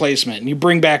good replacement. And you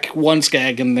bring back one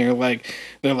skag, and they're like,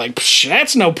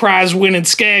 that's no prize winning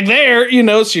skag there, you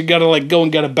know. So you got to, like, go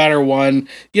and get a better one,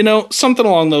 you know, something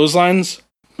along those lines.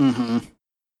 Mm-hmm.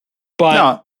 But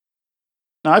no,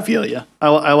 I feel you.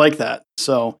 I like that.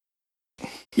 So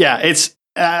yeah, it's.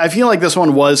 I feel like this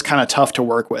one was kind of tough to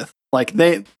work with. Like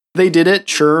they did it,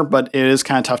 sure, but it is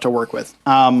kind of tough to work with.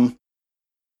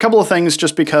 Couple of things,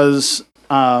 just because.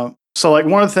 So like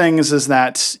one of the things is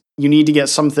that you need to get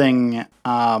something.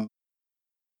 Like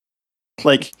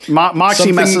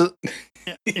Moxxi messes.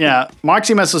 Yeah,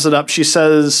 Moxxi messes it up. She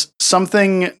says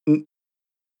something.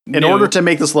 In order to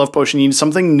make this love potion, you need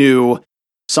something new,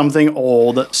 something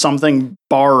old, something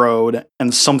borrowed,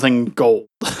 and something gold.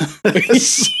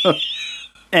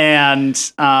 And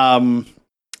that's not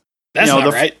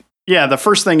right. Yeah, the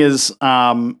first thing is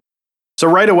so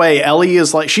right away Ellie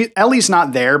is like Ellie's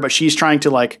not there, but she's trying to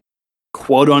like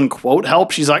quote unquote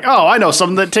help. She's like, "Oh, I know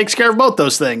something that takes care of both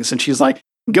those things." And she's like,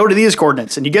 "Go to these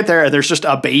coordinates." And you get there and there's just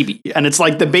a baby, and it's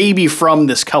like the baby from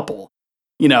this couple,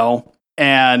 you know.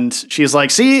 And she's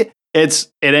like, "See, it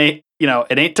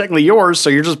ain't technically yours, so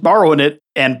you're just borrowing it,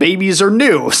 and babies are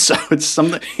new." So it's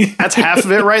something that's half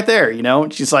of it right there, you know.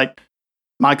 And she's like,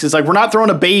 Moxxi's like, "We're not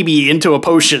throwing a baby into a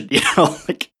potion," you know.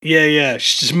 Like, yeah.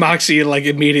 She's Moxxi, like,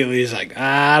 immediately is like,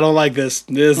 I don't like this.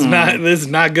 This is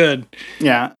not good.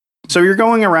 Yeah. So you're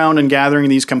going around and gathering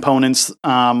these components.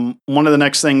 One of the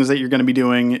next things that you're going to be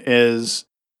doing is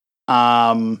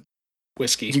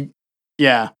whiskey.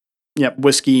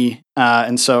 Whiskey.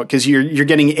 And so because you're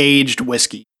getting aged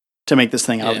whiskey to make this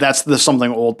thing out. That's the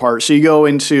something old part. So you go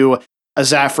into a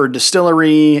Zafford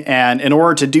distillery, and in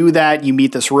order to do that, you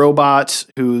meet this robot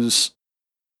who's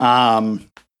or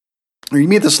you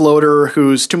meet this loader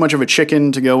who's too much of a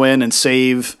chicken to go in and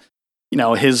save, you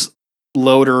know, his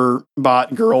loader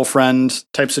bot girlfriend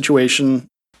type situation.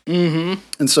 Mm-hmm.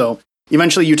 And so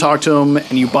eventually you talk to him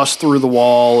and you bust through the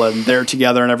wall, and they're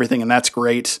together and everything, and that's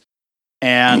great.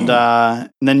 And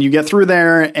then you get through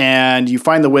there and you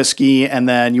find the whiskey, and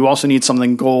then you also need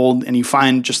something gold, and you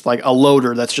find just like a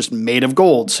loader that's just made of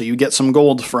gold. So you get some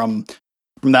gold from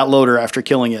that loader after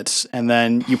killing it. And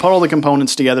then you put all the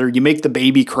components together. You make the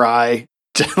baby cry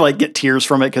to like get tears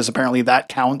from it, because apparently that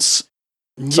counts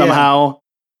somehow.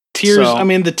 Tears. So, I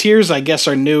mean, the tears, I guess,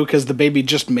 are new because the baby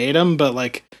just made them, but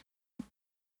like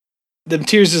the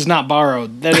tears is not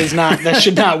borrowed. That is not, that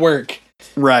should not work.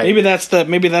 Right. Maybe that's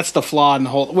the flaw in the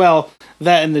whole. Well,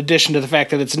 that in addition to the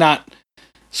fact that it's not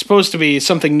supposed to be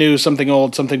something new, something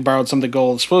old, something borrowed, something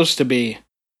gold. It's supposed to be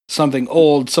something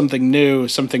old, something new,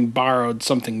 something borrowed,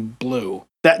 something blue.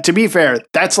 That, to be fair,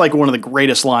 that's like one of the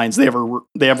greatest lines they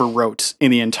ever wrote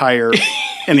in the entire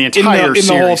series.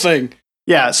 The whole thing.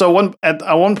 Yeah. So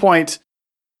at one point,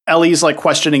 Ellie's like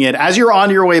questioning it as you're on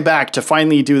your way back to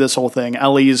finally do this whole thing.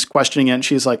 Ellie's questioning it, and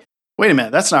she's like, "Wait a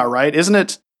minute, that's not right. Isn't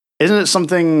it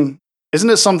something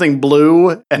blue?"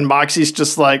 And Moxxi's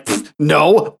just like,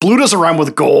 "No, blue doesn't rhyme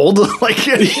with gold." Like,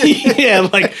 yeah,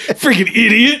 like freaking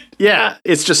idiot. Yeah,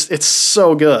 it's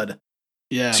so good.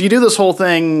 Yeah. So you do this whole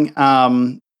thing,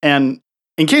 and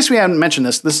in case we hadn't mentioned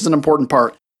this is an important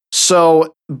part.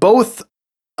 So both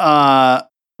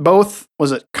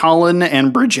was it Colin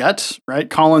and Bridget, right?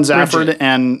 Colin Zafford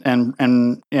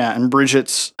and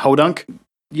Bridget's Hodunk.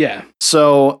 Yeah.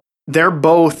 So they're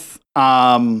both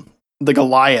the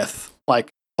Goliath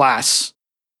like class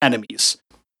enemies.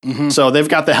 Mm-hmm. So they've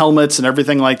got the helmets and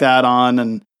everything like that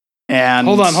on, and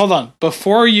hold on.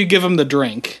 Before you give them the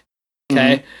drink,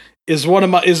 okay, is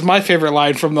my favorite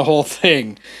line from the whole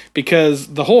thing,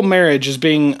 because the whole marriage is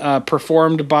being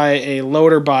performed by a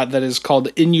loader bot that is called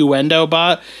Innuendo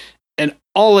Bot, and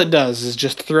all it does is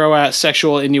just throw out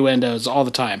sexual innuendos all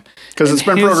the time. Because it's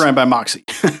been programmed by Moxxi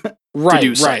right, to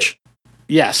do such.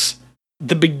 Yes.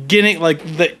 The beginning, like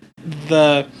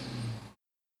the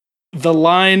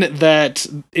line that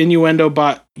Innuendo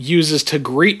Bot uses to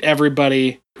greet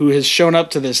everybody who has shown up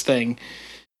to this thing,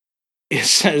 it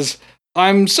says,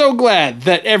 "I'm so glad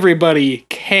that everybody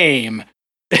came.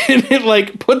 And it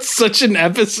like puts such an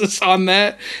emphasis on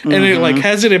that, and it like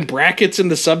has it in brackets in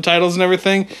the subtitles and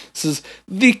everything. It says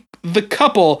the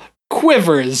couple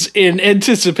quivers in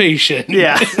anticipation.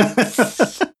 Yeah.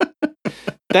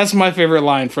 That's my favorite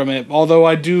line from it. Although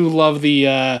I do love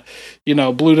the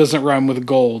blue doesn't rhyme with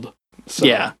gold. So.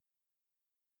 Yeah.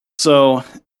 So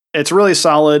it's really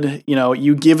solid.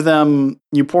 You give them,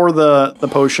 you pour the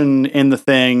potion in the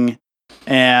thing,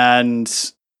 and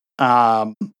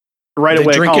right they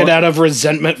away drink it out of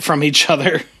resentment from each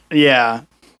other. Yeah.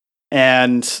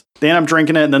 And they end up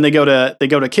drinking it, and then they go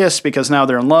to kiss because now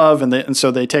they're in love, and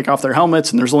so they take off their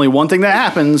helmets, and there's only one thing that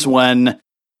happens when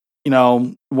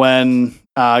Goliaths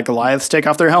take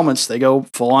off their helmets. They go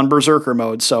full on berserker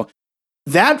mode. So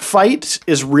that fight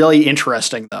is really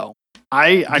interesting, though.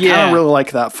 I kind of really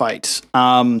like that fight.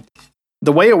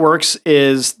 The way it works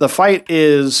is the fight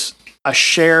is a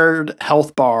shared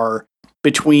health bar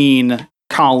between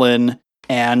Colin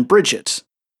and Bridget.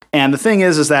 And the thing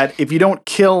is that if you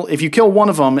kill one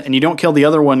of them and you don't kill the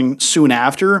other one soon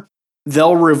after,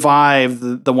 they'll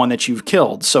revive the one that you've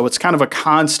killed. So it's kind of a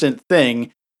constant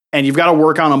thing, and you've got to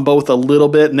work on them both a little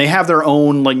bit. And they have their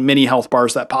own like mini health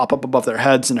bars that pop up above their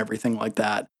heads and everything like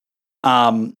that.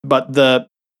 But the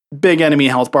big enemy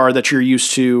health bar that you're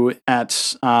used to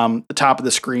at the top of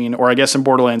the screen, or I guess in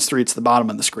Borderlands 3, it's the bottom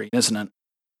of the screen, isn't it?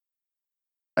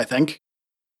 I think.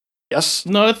 Yes?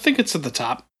 No, I think it's at the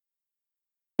top.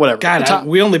 Whatever. God,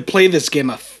 we only play this game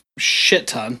a shit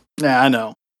ton. Yeah, I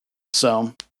know.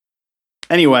 So,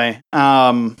 anyway,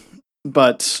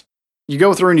 but you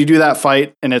go through and you do that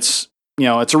fight, and it's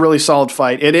a really solid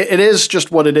fight. It is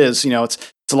just what it is.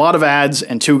 It's a lot of ads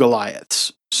and 2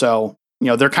 Goliaths. So,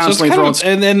 they're constantly throwing,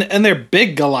 and they're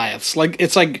big Goliaths. Like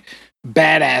it's like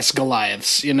badass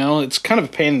Goliaths. It's kind of a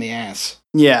pain in the ass.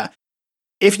 Yeah,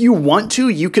 if you want to,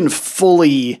 you can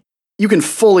fully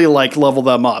like level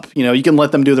them up. You can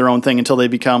let them do their own thing until they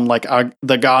become like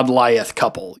the Goliath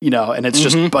couple. And it's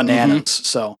just bananas.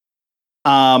 So,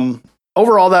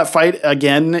 overall, that fight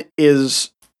again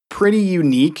is pretty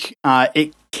unique.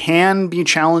 It can be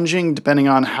challenging depending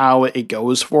on how it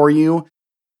goes for you.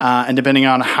 And depending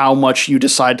on how much you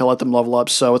decide to let them level up.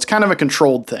 So it's kind of a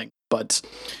controlled thing. But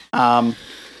anytime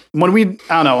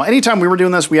we were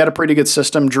doing this, we had a pretty good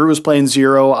system. Drew was playing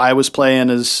Zero. I was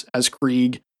playing as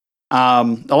Krieg. A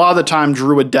lot of the time,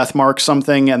 Drew would death mark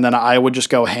something, and then I would just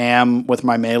go ham with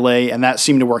my melee, and that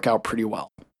seemed to work out pretty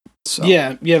well. So.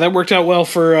 Yeah, that worked out well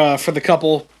for the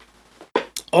couple.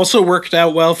 Also worked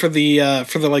out well for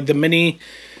the mini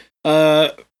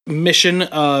mission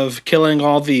of killing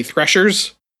all the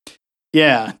threshers.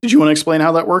 Yeah. Did you want to explain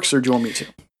how that works, or do you want me to?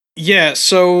 Yeah,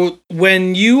 so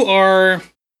when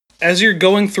as you're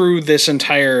going through this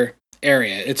entire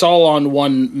area, it's all on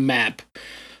one map.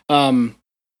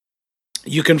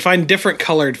 You can find different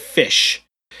colored fish,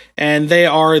 and they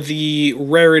are the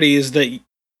rarities that,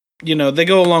 they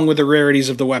go along with the rarities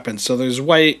of the weapons. So there's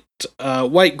white,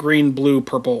 green, blue,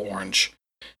 purple, orange.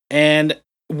 And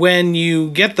when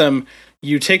you get them,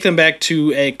 you take them back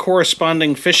to a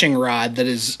corresponding fishing rod that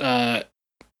is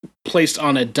placed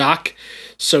on a dock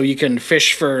so you can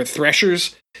fish for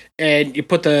threshers, and you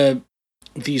put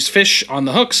these fish on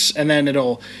the hooks, and then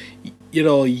it'll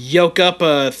yoke up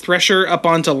a thresher up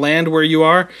onto land where you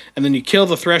are, and then you kill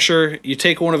the thresher, you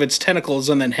take one of its tentacles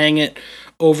and then hang it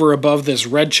over above this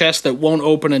red chest that won't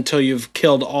open until you've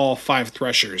killed all 5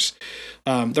 threshers.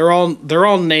 They're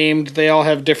all named. They all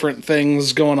have different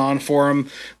things going on for them.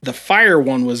 The fire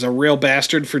one was a real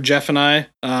bastard for Jeff and I.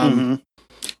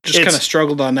 Just kind of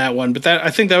struggled on that one, but I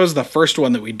think that was the first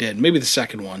one that we did. Maybe the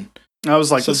second one. That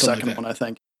was like the second one, I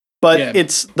think. But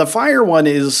it's the fire one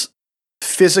is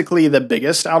physically the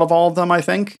biggest out of all of them, I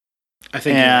think.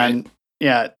 You're right.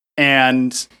 Yeah,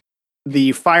 and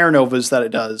the fire novas that it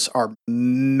does are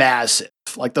massive.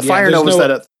 Like the fire novas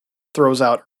that it throws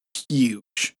out are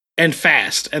huge and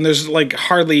fast, and there's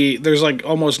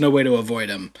almost no way to avoid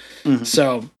them.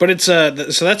 So, but it's so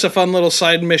that's a fun little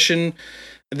side mission.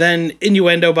 Then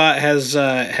Innuendo Bot has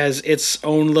its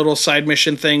own little side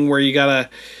mission thing where you gotta.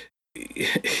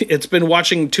 It's been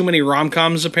watching too many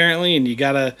rom-coms apparently, and you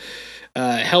gotta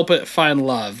help it find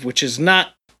love, which is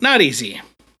not easy.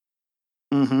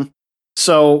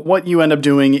 So what you end up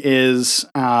doing is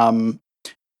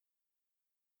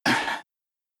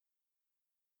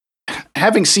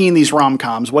having seen these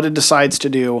rom-coms, what it decides to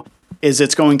do is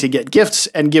it's going to get gifts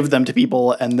and give them to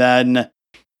people, and then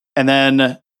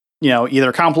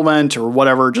either compliment or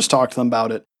whatever, just talk to them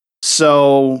about it.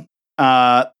 So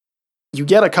you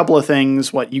get a couple of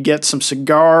things. You get some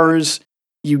cigars,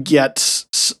 you get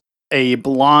a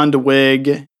blonde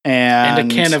wig,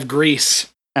 and a can of grease.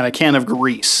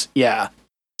 Yeah.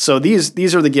 So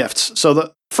these are the gifts. So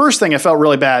the first thing, I felt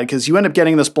really bad because you end up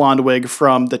getting this blonde wig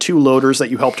from the 2 loaders that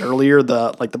you helped earlier,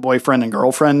 the boyfriend and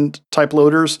girlfriend type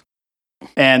loaders.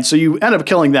 And so you end up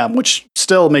killing them, which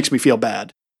still makes me feel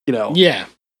bad, Yeah.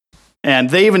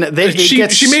 And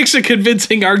she makes a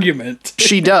convincing argument.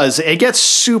 She does. It gets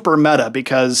super meta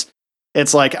because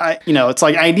it's like I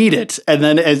need it, and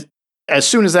then as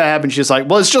soon as that happens, she's like,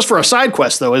 "Well, it's just for a side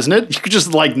quest, though, isn't it? You could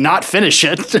just not finish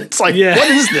it." It's like,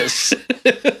 What is this?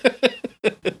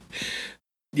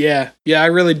 Yeah, I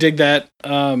really dig that.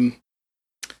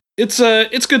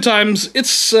 It's good times.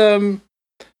 It's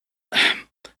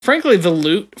frankly, the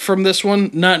loot from this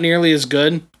one not nearly as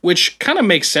good, which kind of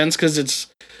makes sense because it's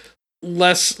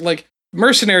less like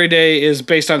Mercenary Day is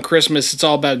based on Christmas. It's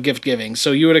all about gift giving,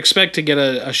 so you would expect to get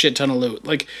a shit ton of loot.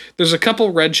 Like, there's a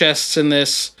couple red chests in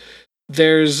this.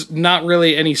 There's not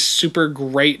really any super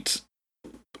great.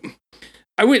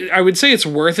 I would say it's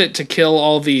worth it to kill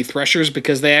all the Threshers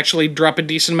because they actually drop a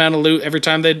decent amount of loot every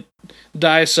time they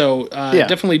die. So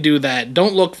definitely do that.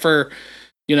 Don't look for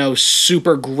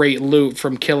super great loot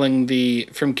from killing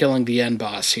the end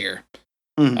boss here.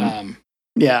 Mm-hmm.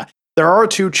 Yeah. There are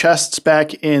 2 chests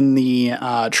back in the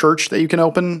church that you can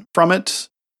open from it.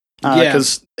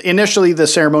 Because initially the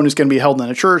ceremony is going to be held in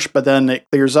a church, but then it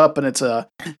clears up and it's a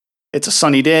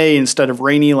sunny day instead of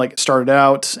rainy like it started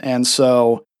out. And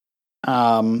so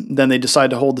then they decide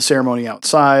to hold the ceremony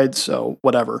outside. So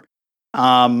whatever.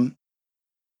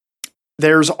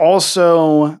 There's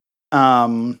also, I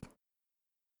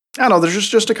don't know, there's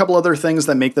just a couple other things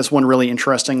that make this one really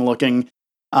interesting looking.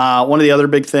 One of the other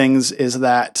big things is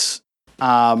that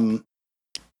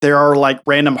there are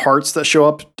random hearts that show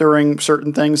up during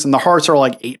certain things, and the hearts are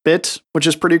 8-bit, which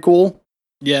is pretty cool.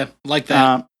 Yeah, like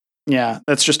that. Yeah,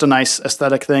 that's just a nice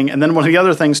aesthetic thing. And then one of the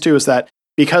other things too is that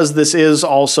because this is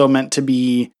also meant to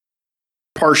be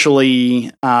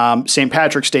partially St.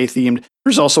 Patrick's Day themed,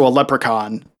 there's also a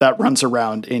leprechaun that runs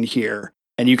around in here,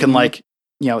 and you can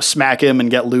smack him and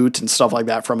get loot and stuff like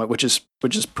that from it, which is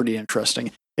pretty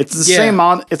interesting. It's the same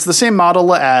it's the same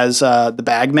model as the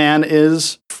Bagman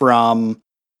is from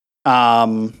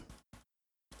from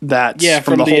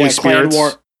the Holy Spirits. Clan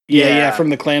War. Yeah, from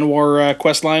the Clan War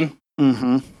quest line.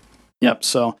 Mm-hmm. Yep.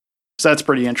 So that's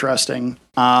pretty interesting.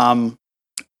 And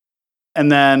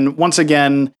then once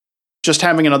again, just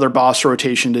having another boss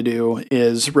rotation to do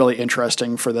is really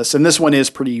interesting for this, and this one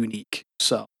is pretty unique.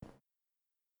 So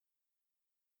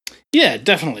yeah,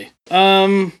 definitely.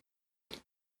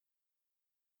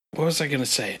 What was I going to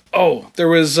say? Oh, there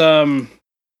was,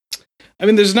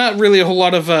 there's not really a whole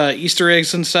lot of Easter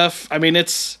eggs and stuff. I mean,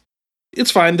 it's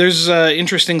fine. There's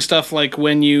interesting stuff like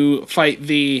when you fight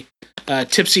the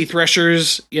tipsy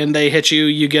Threshers and they hit you,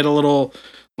 you get a little,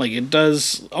 it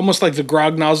does almost like the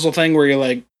grog nozzle thing where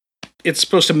you're it's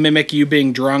supposed to mimic you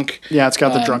being drunk. Yeah, it's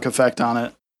got the drunk effect on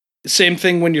it. Same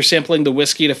thing when you're sampling the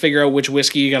whiskey to figure out which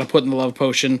whiskey you got to put in the love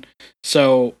potion.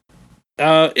 So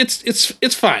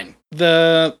it's fine.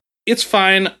 It's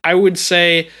fine. I would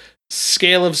say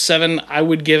scale of 7, I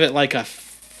would give it a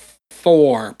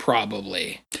 4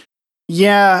 probably.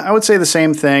 Yeah, I would say the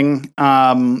same thing.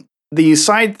 The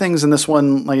side things in this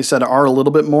one, like I said, are a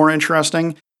little bit more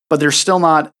interesting, but there's still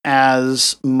not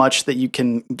as much that you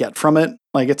can get from it.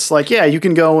 It's you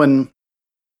can go and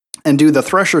do the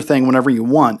Thresher thing whenever you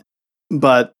want,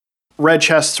 but red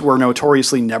chests were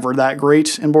notoriously never that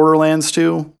great in Borderlands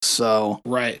 2, so...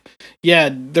 Right. Yeah,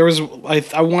 there was...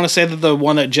 I want to say that the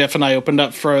one that Jeff and I opened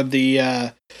up for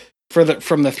the...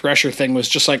 from the Thresher thing was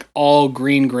just all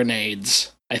green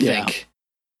grenades, I think.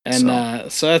 And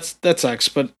so that sucks,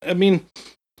 but I mean...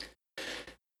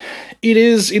 It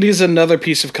is another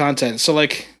piece of content, so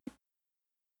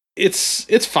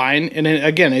it's fine, and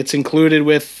again, it's included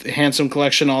with Handsome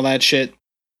Collection, all that shit.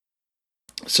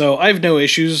 So I have no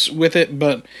issues with it,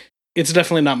 but it's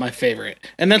definitely not my favorite.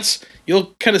 And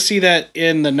you'll kind of see that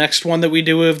in the next one that we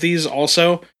do of these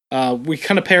also. We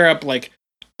kind of pair up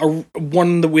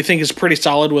one that we think is pretty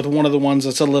solid with one of the ones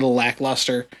that's a little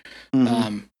lackluster.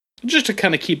 Mm-hmm. Just to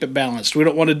kind of keep it balanced. We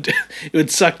don't want to it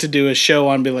would suck to do a show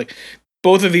on be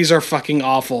both of these are fucking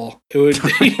awful. It would,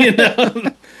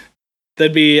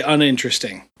 that'd be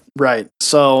uninteresting. Right.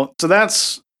 So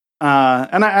that's,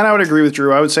 and I would agree with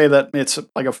Drew. I would say that it's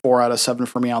a 4 out of 7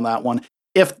 for me on that one.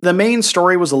 If the main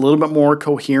story was a little bit more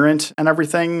coherent and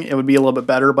everything, it would be a little bit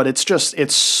better, but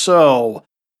it's so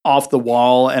off the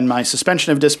wall, and my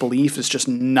suspension of disbelief is just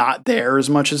not there as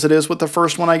much as it is with the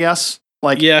first one, I guess.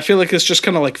 Yeah, I feel like it's just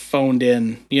kind of phoned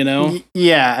in,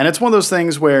 Yeah, and it's one of those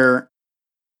things where,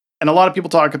 and a lot of people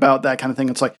talk about that kind of thing.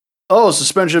 It's oh,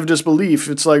 suspension of disbelief.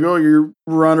 It's like, oh, you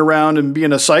run around and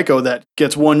being a psycho that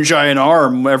gets one giant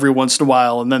arm every once in a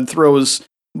while and then throws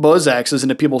buzz axes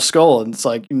into people's skull. And it's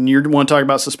like, and you want to talk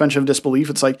about suspension of disbelief?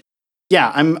 It's like,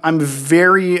 yeah, I'm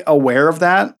very aware of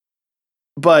that,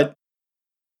 but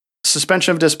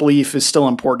suspension of disbelief is still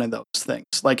important in those things.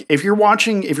 Like if you're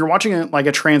watching like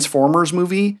a Transformers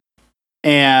movie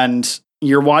and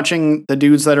you're watching the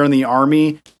dudes that are in the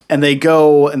army and they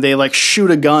go and they like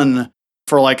shoot a gun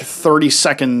for like 30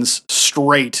 seconds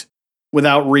straight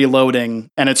without reloading.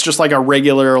 And it's just like a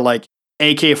regular like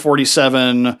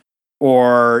AK-47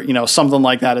 or, you know, something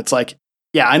like that. It's like,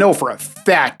 yeah, I know for a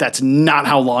fact that's not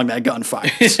how long that gun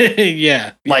fires.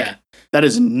 Yeah. Like that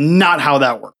is not how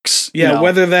that works. Yeah. You know?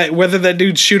 Whether that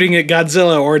dude's shooting at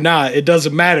Godzilla or not, it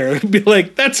doesn't matter. It'd be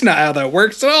like, that's not how that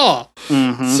works at all.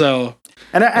 Mm-hmm. So,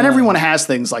 and everyone has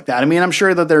things like that. I mean, I'm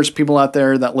sure that there's people out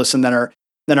there that listen that are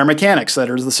mechanics that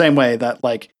are the same way that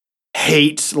like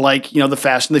hate like, you know, the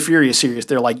Fast and the Furious series.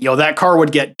 They're like, yo, that car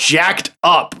would get jacked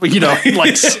up, you know,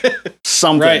 like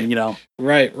something, right. You know.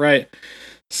 Right.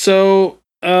 So,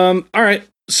 all right.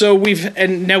 So we've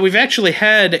actually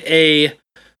had a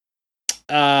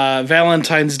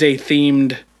Valentine's Day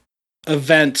themed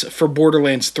event for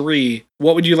Borderlands 3.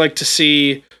 What would you like to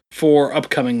see for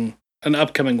an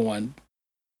upcoming one?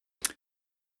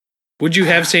 Would you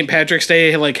have St. Patrick's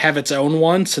Day like have its own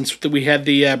one since we had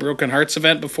the Broken Hearts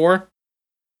event before?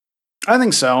 I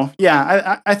think so.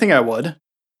 Yeah, I think I would.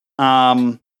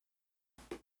 Yeah,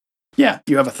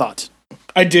 you have a thought?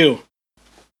 I do.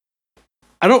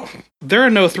 There are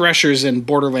no Threshers in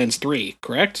Borderlands 3,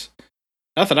 correct?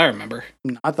 Not that I remember.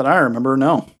 Not that I remember,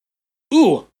 no.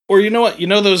 Ooh, or you know what? You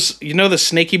know the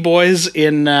snaky boys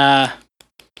in the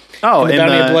Bounty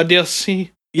of Blood DLC?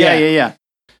 Yeah.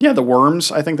 Yeah, the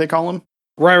worms, I think they call them.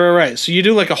 Right. So you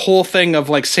do like a whole thing of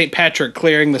like St. Patrick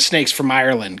clearing the snakes from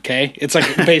Ireland, okay? It's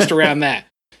like based around that.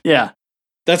 Yeah.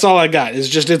 That's all I got.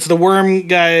 It's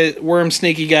the worm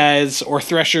snaky guys, or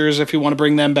Threshers if you want to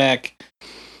bring them back.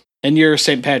 And you're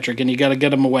St. Patrick and you got to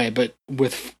get them away, but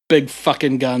with big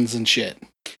fucking guns and shit.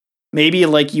 Maybe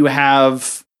like you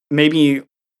have maybe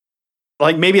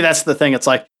that's the thing. It's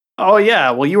like, oh yeah,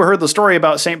 well you heard the story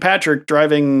about St. Patrick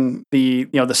driving the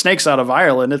snakes out of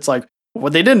Ireland. It's like,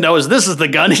 what they didn't know is this is the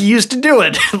gun he used to do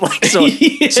it. Like, so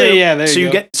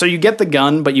you get the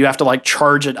gun, but you have to like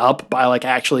charge it up by like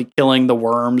actually killing the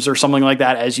worms or something like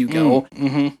that as you go.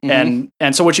 And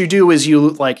so what you do is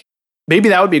you like, maybe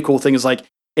that would be a cool thing is like,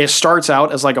 it starts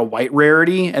out as like a white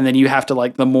rarity, and then you have to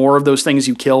like, the more of those things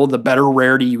you kill, the better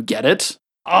rarity you get it.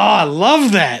 Oh, I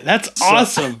love that. That's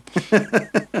awesome.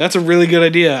 That's a really good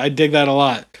idea. I dig that a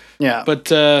lot. Yeah.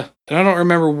 But I don't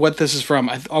remember what this is from.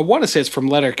 I want to say it's from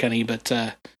Letterkenny, but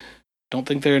don't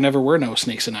think there never were no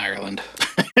snakes in Ireland.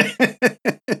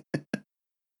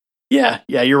 Yeah,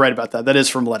 you're right about that. That is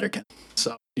from Letterkenny.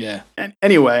 So yeah. And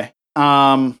anyway,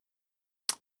 so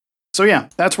yeah,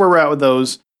 that's where we're at with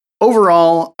those.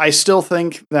 Overall, I still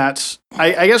think that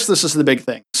I guess this is the big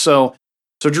thing. So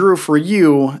Drew, for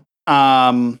you,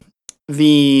 how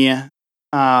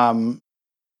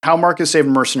Marcus Saved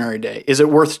Mercenary Day, was it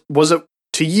worth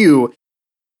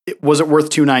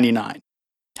 $2.99?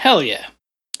 Hell yeah.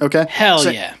 Okay.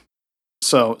 Yeah.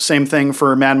 So same thing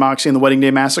for Mad Moxxi and the Wedding Day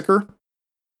Massacre.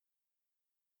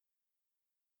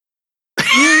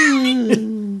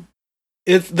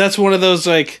 That's one of those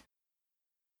like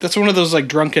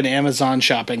drunken Amazon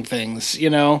shopping things,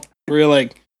 you know, where you're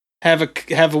like have a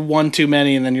one too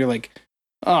many, and then you're like,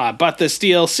 oh, I bought this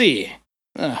DLC.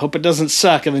 I hope it doesn't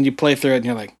suck, and then you play through it, and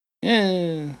you're like,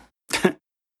 yeah.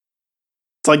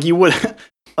 It's like you would,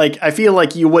 like I feel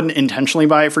like you wouldn't intentionally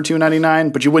buy it for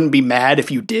 $2.99, but you wouldn't be mad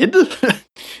if you did.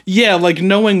 Yeah, like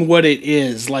knowing what it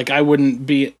is, like I wouldn't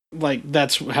be like,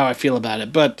 that's how I feel about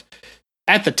it. But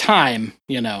at the time,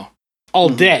 you know, all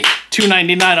day,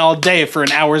 $2.99 all day for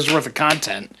an hour's worth of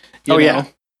content. You know? Yeah,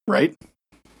 right.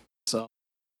 So,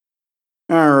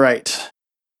 all right,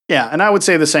 yeah, and I would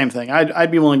say the same thing.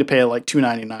 I'd be willing to pay like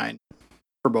 $2.99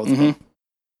 for both of them.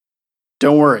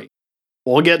 Don't worry,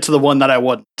 we'll get to the one that I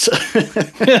wouldn't. So.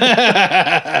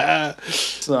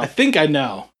 I think I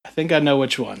know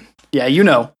which one. Yeah, you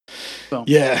know. So.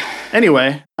 Yeah.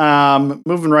 Anyway,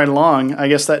 moving right along, I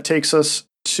guess that takes us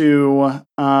to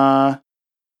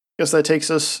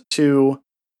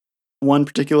one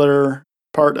particular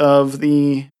part of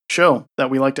the show that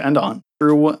we like to end on.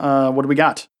 Drew, what do we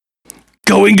got?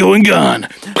 Going, gone.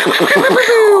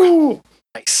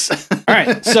 Nice. All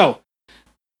right, so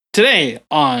today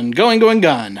on Going,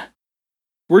 Gone,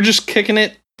 we're just kicking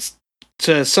it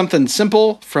to something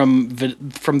simple from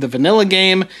the vanilla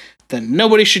game that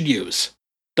nobody should use.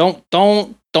 Don't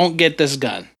get this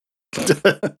gun.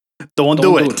 Don't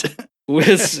do it.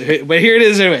 But here it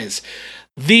is anyways.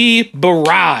 The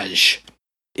Barrage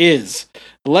is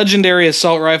a legendary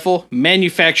assault rifle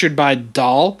manufactured by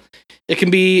Dahl. It can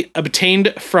be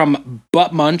obtained from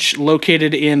Butt Munch,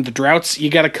 located in the Droughts. You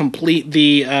got to complete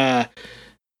the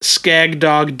Skag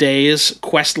Dog Days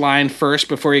quest line first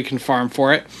before you can farm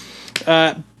for it.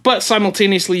 But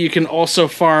simultaneously, you can also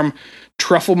farm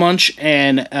Truffle Munch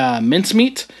and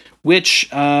Mincemeat,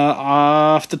 which,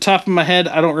 off the top of my head,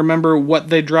 I don't remember what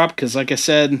they drop, because like I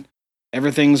said,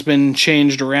 everything's been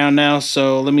changed around now,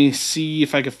 so let me see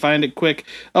if I can find it quick.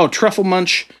 Oh, Truffle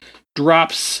Munch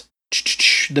drops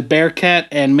the Bearcat,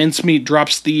 and Mincemeat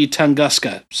drops the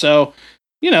Tunguska. So,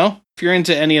 if you're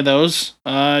into any of those,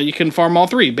 you can farm all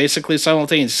three, basically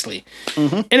simultaneously.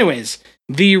 Mm-hmm. Anyways,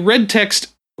 the red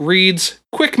text reads,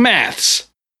 Quick Maths.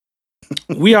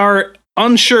 We are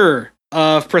unsure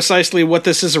of precisely what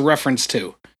this is a reference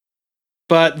to.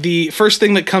 But the first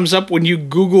thing that comes up when you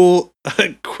Google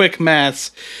Quick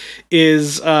Maths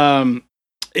is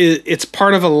it's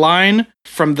part of a line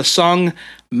from the song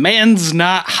Man's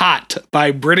Not Hot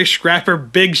by British rapper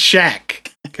Big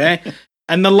Shaq. Okay?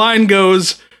 And the line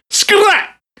goes, Skrat!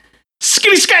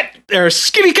 Skitty scat! Or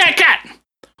skitty cat cat!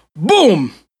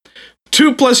 Boom!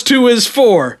 2 + 2 is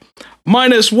 4.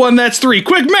 -1, that's 3.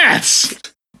 Quick Maths!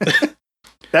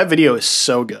 That video is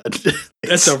so good.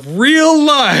 That's a real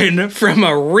line from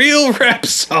a real rap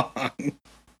song.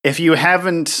 If you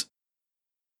haven't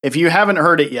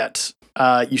heard it yet,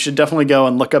 you should definitely go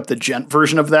and look up the gent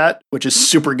version of that, which is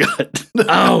super good.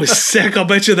 Oh, sick. I'll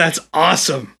bet you that's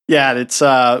awesome. Yeah, it's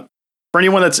for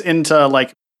anyone that's into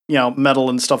metal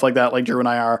and stuff like that, like Drew and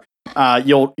I are,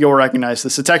 you'll recognize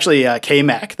this. It's actually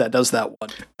K-Mac that does that one.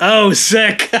 Oh,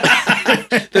 sick.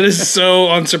 That is so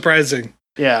unsurprising.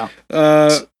 Yeah.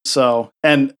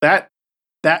 And that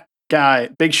guy,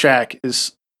 Big Shaq,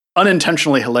 is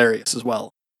unintentionally hilarious as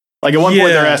well. Like at one point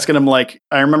they're asking him, I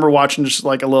remember watching just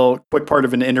like a little quick part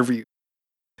of an interview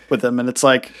with him, and it's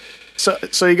like,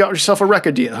 so you got yourself a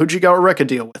record deal. Who'd you got a record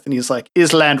deal with? And he's like,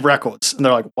 Island Records. And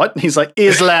they're like, what? And he's like,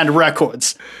 Island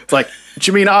Records. It's like, what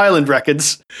you mean Island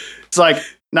Records? It's like,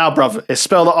 nah, brother, it's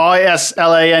spelled Island,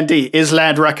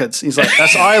 Island Records. He's like,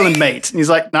 that's Island, mate. And he's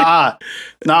like, nah,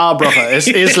 brother, it's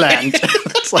Island.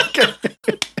 It's like,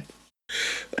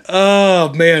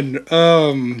 oh man.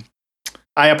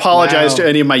 I apologize to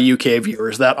any of my UK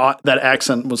viewers. That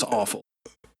accent was awful.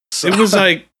 So. It was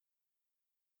like,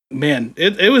 man,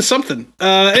 it was something.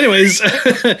 Anyways,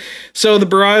 so the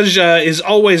Barrage is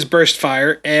always burst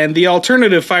fire, and the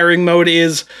alternative firing mode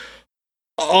is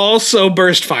also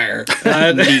burst fire.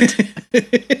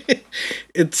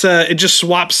 It just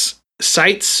swaps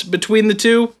sights between the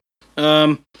two.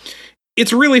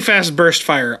 It's really fast burst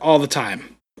fire all the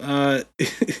time.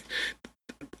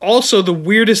 Also, the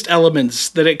weirdest elements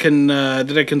that it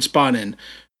can spawn in: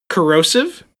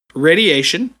 corrosive,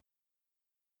 radiation.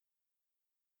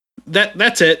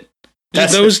 That's it.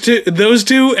 Just those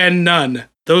two, and none.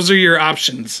 Those are your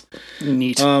options.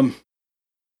 Neat.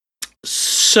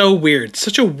 So weird.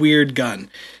 Such a weird gun.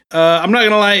 I'm not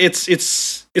gonna lie.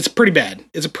 It's pretty bad.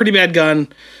 It's a pretty bad gun.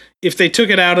 If they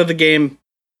took it out of the game,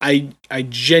 I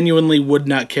genuinely would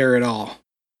not care at all.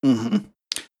 Mm-hmm.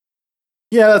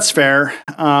 Yeah, that's fair.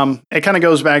 It kind of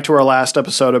goes back to our last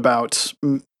episode about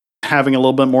having a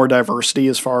little bit more diversity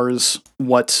as far as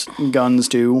what guns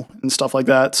do and stuff like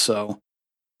that. So,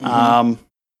 so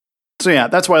yeah,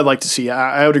 that's what I'd like to see.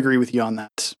 I would agree with you on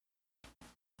that.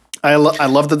 I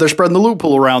love that they're spreading the loot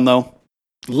pool around, though.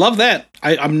 Love that.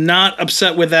 I'm not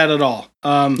upset with that at all.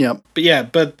 Yep. But yeah,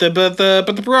 but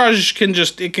the Barrage can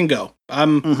go.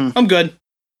 I'm good.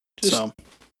 So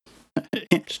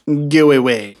go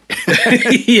away.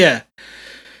 Yeah.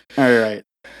 All right.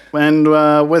 And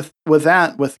with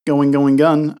going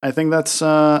gun, I think that's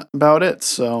about it.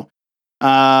 So,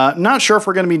 not sure if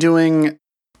we're going to be doing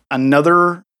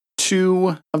another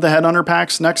 2 of the Headhunter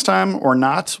packs next time or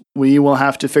not. We will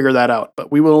have to figure that out,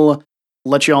 but we will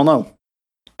let you all know.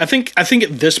 I think at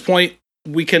this point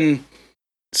we can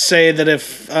say that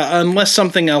if unless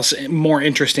something else more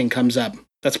interesting comes up,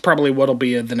 that's probably what'll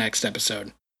be the next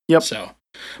episode. Yep. So,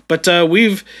 but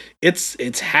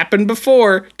it's happened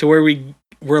before to where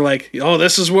we're like, oh,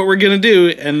 this is what we're gonna do,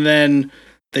 and then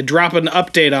they drop an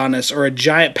update on us or a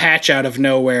giant patch out of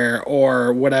nowhere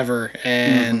or whatever,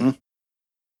 and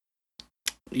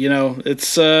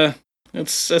that's how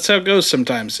it goes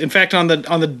sometimes. In fact, on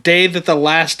the day that the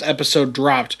last episode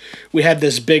dropped, we had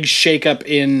this big shakeup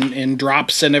in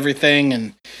drops and everything,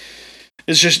 and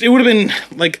it would have been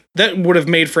like that would have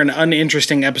made for an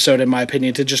uninteresting episode in my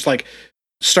opinion to just like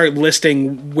start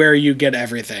listing where you get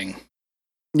everything.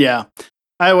 Yeah.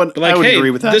 I would hey, agree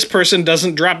with that. This person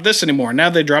doesn't drop this anymore. Now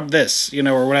they drop this,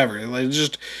 or whatever. Like,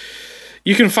 just,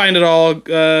 you can find it all.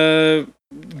 Go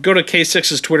to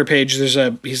K6's Twitter page.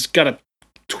 He's got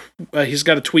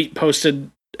a tweet posted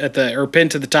or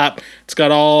pinned to the top. It's got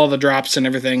all the drops and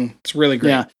everything. It's really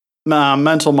great. Yeah.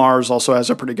 Mental Mars also has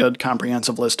a pretty good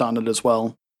comprehensive list on it as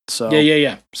well. So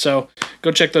yeah. So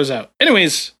go check those out.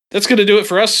 Anyways, that's going to do it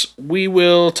for us. We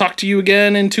will talk to you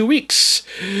again in 2 weeks.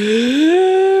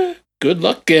 Good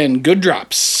luck and good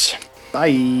drops.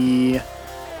 Bye.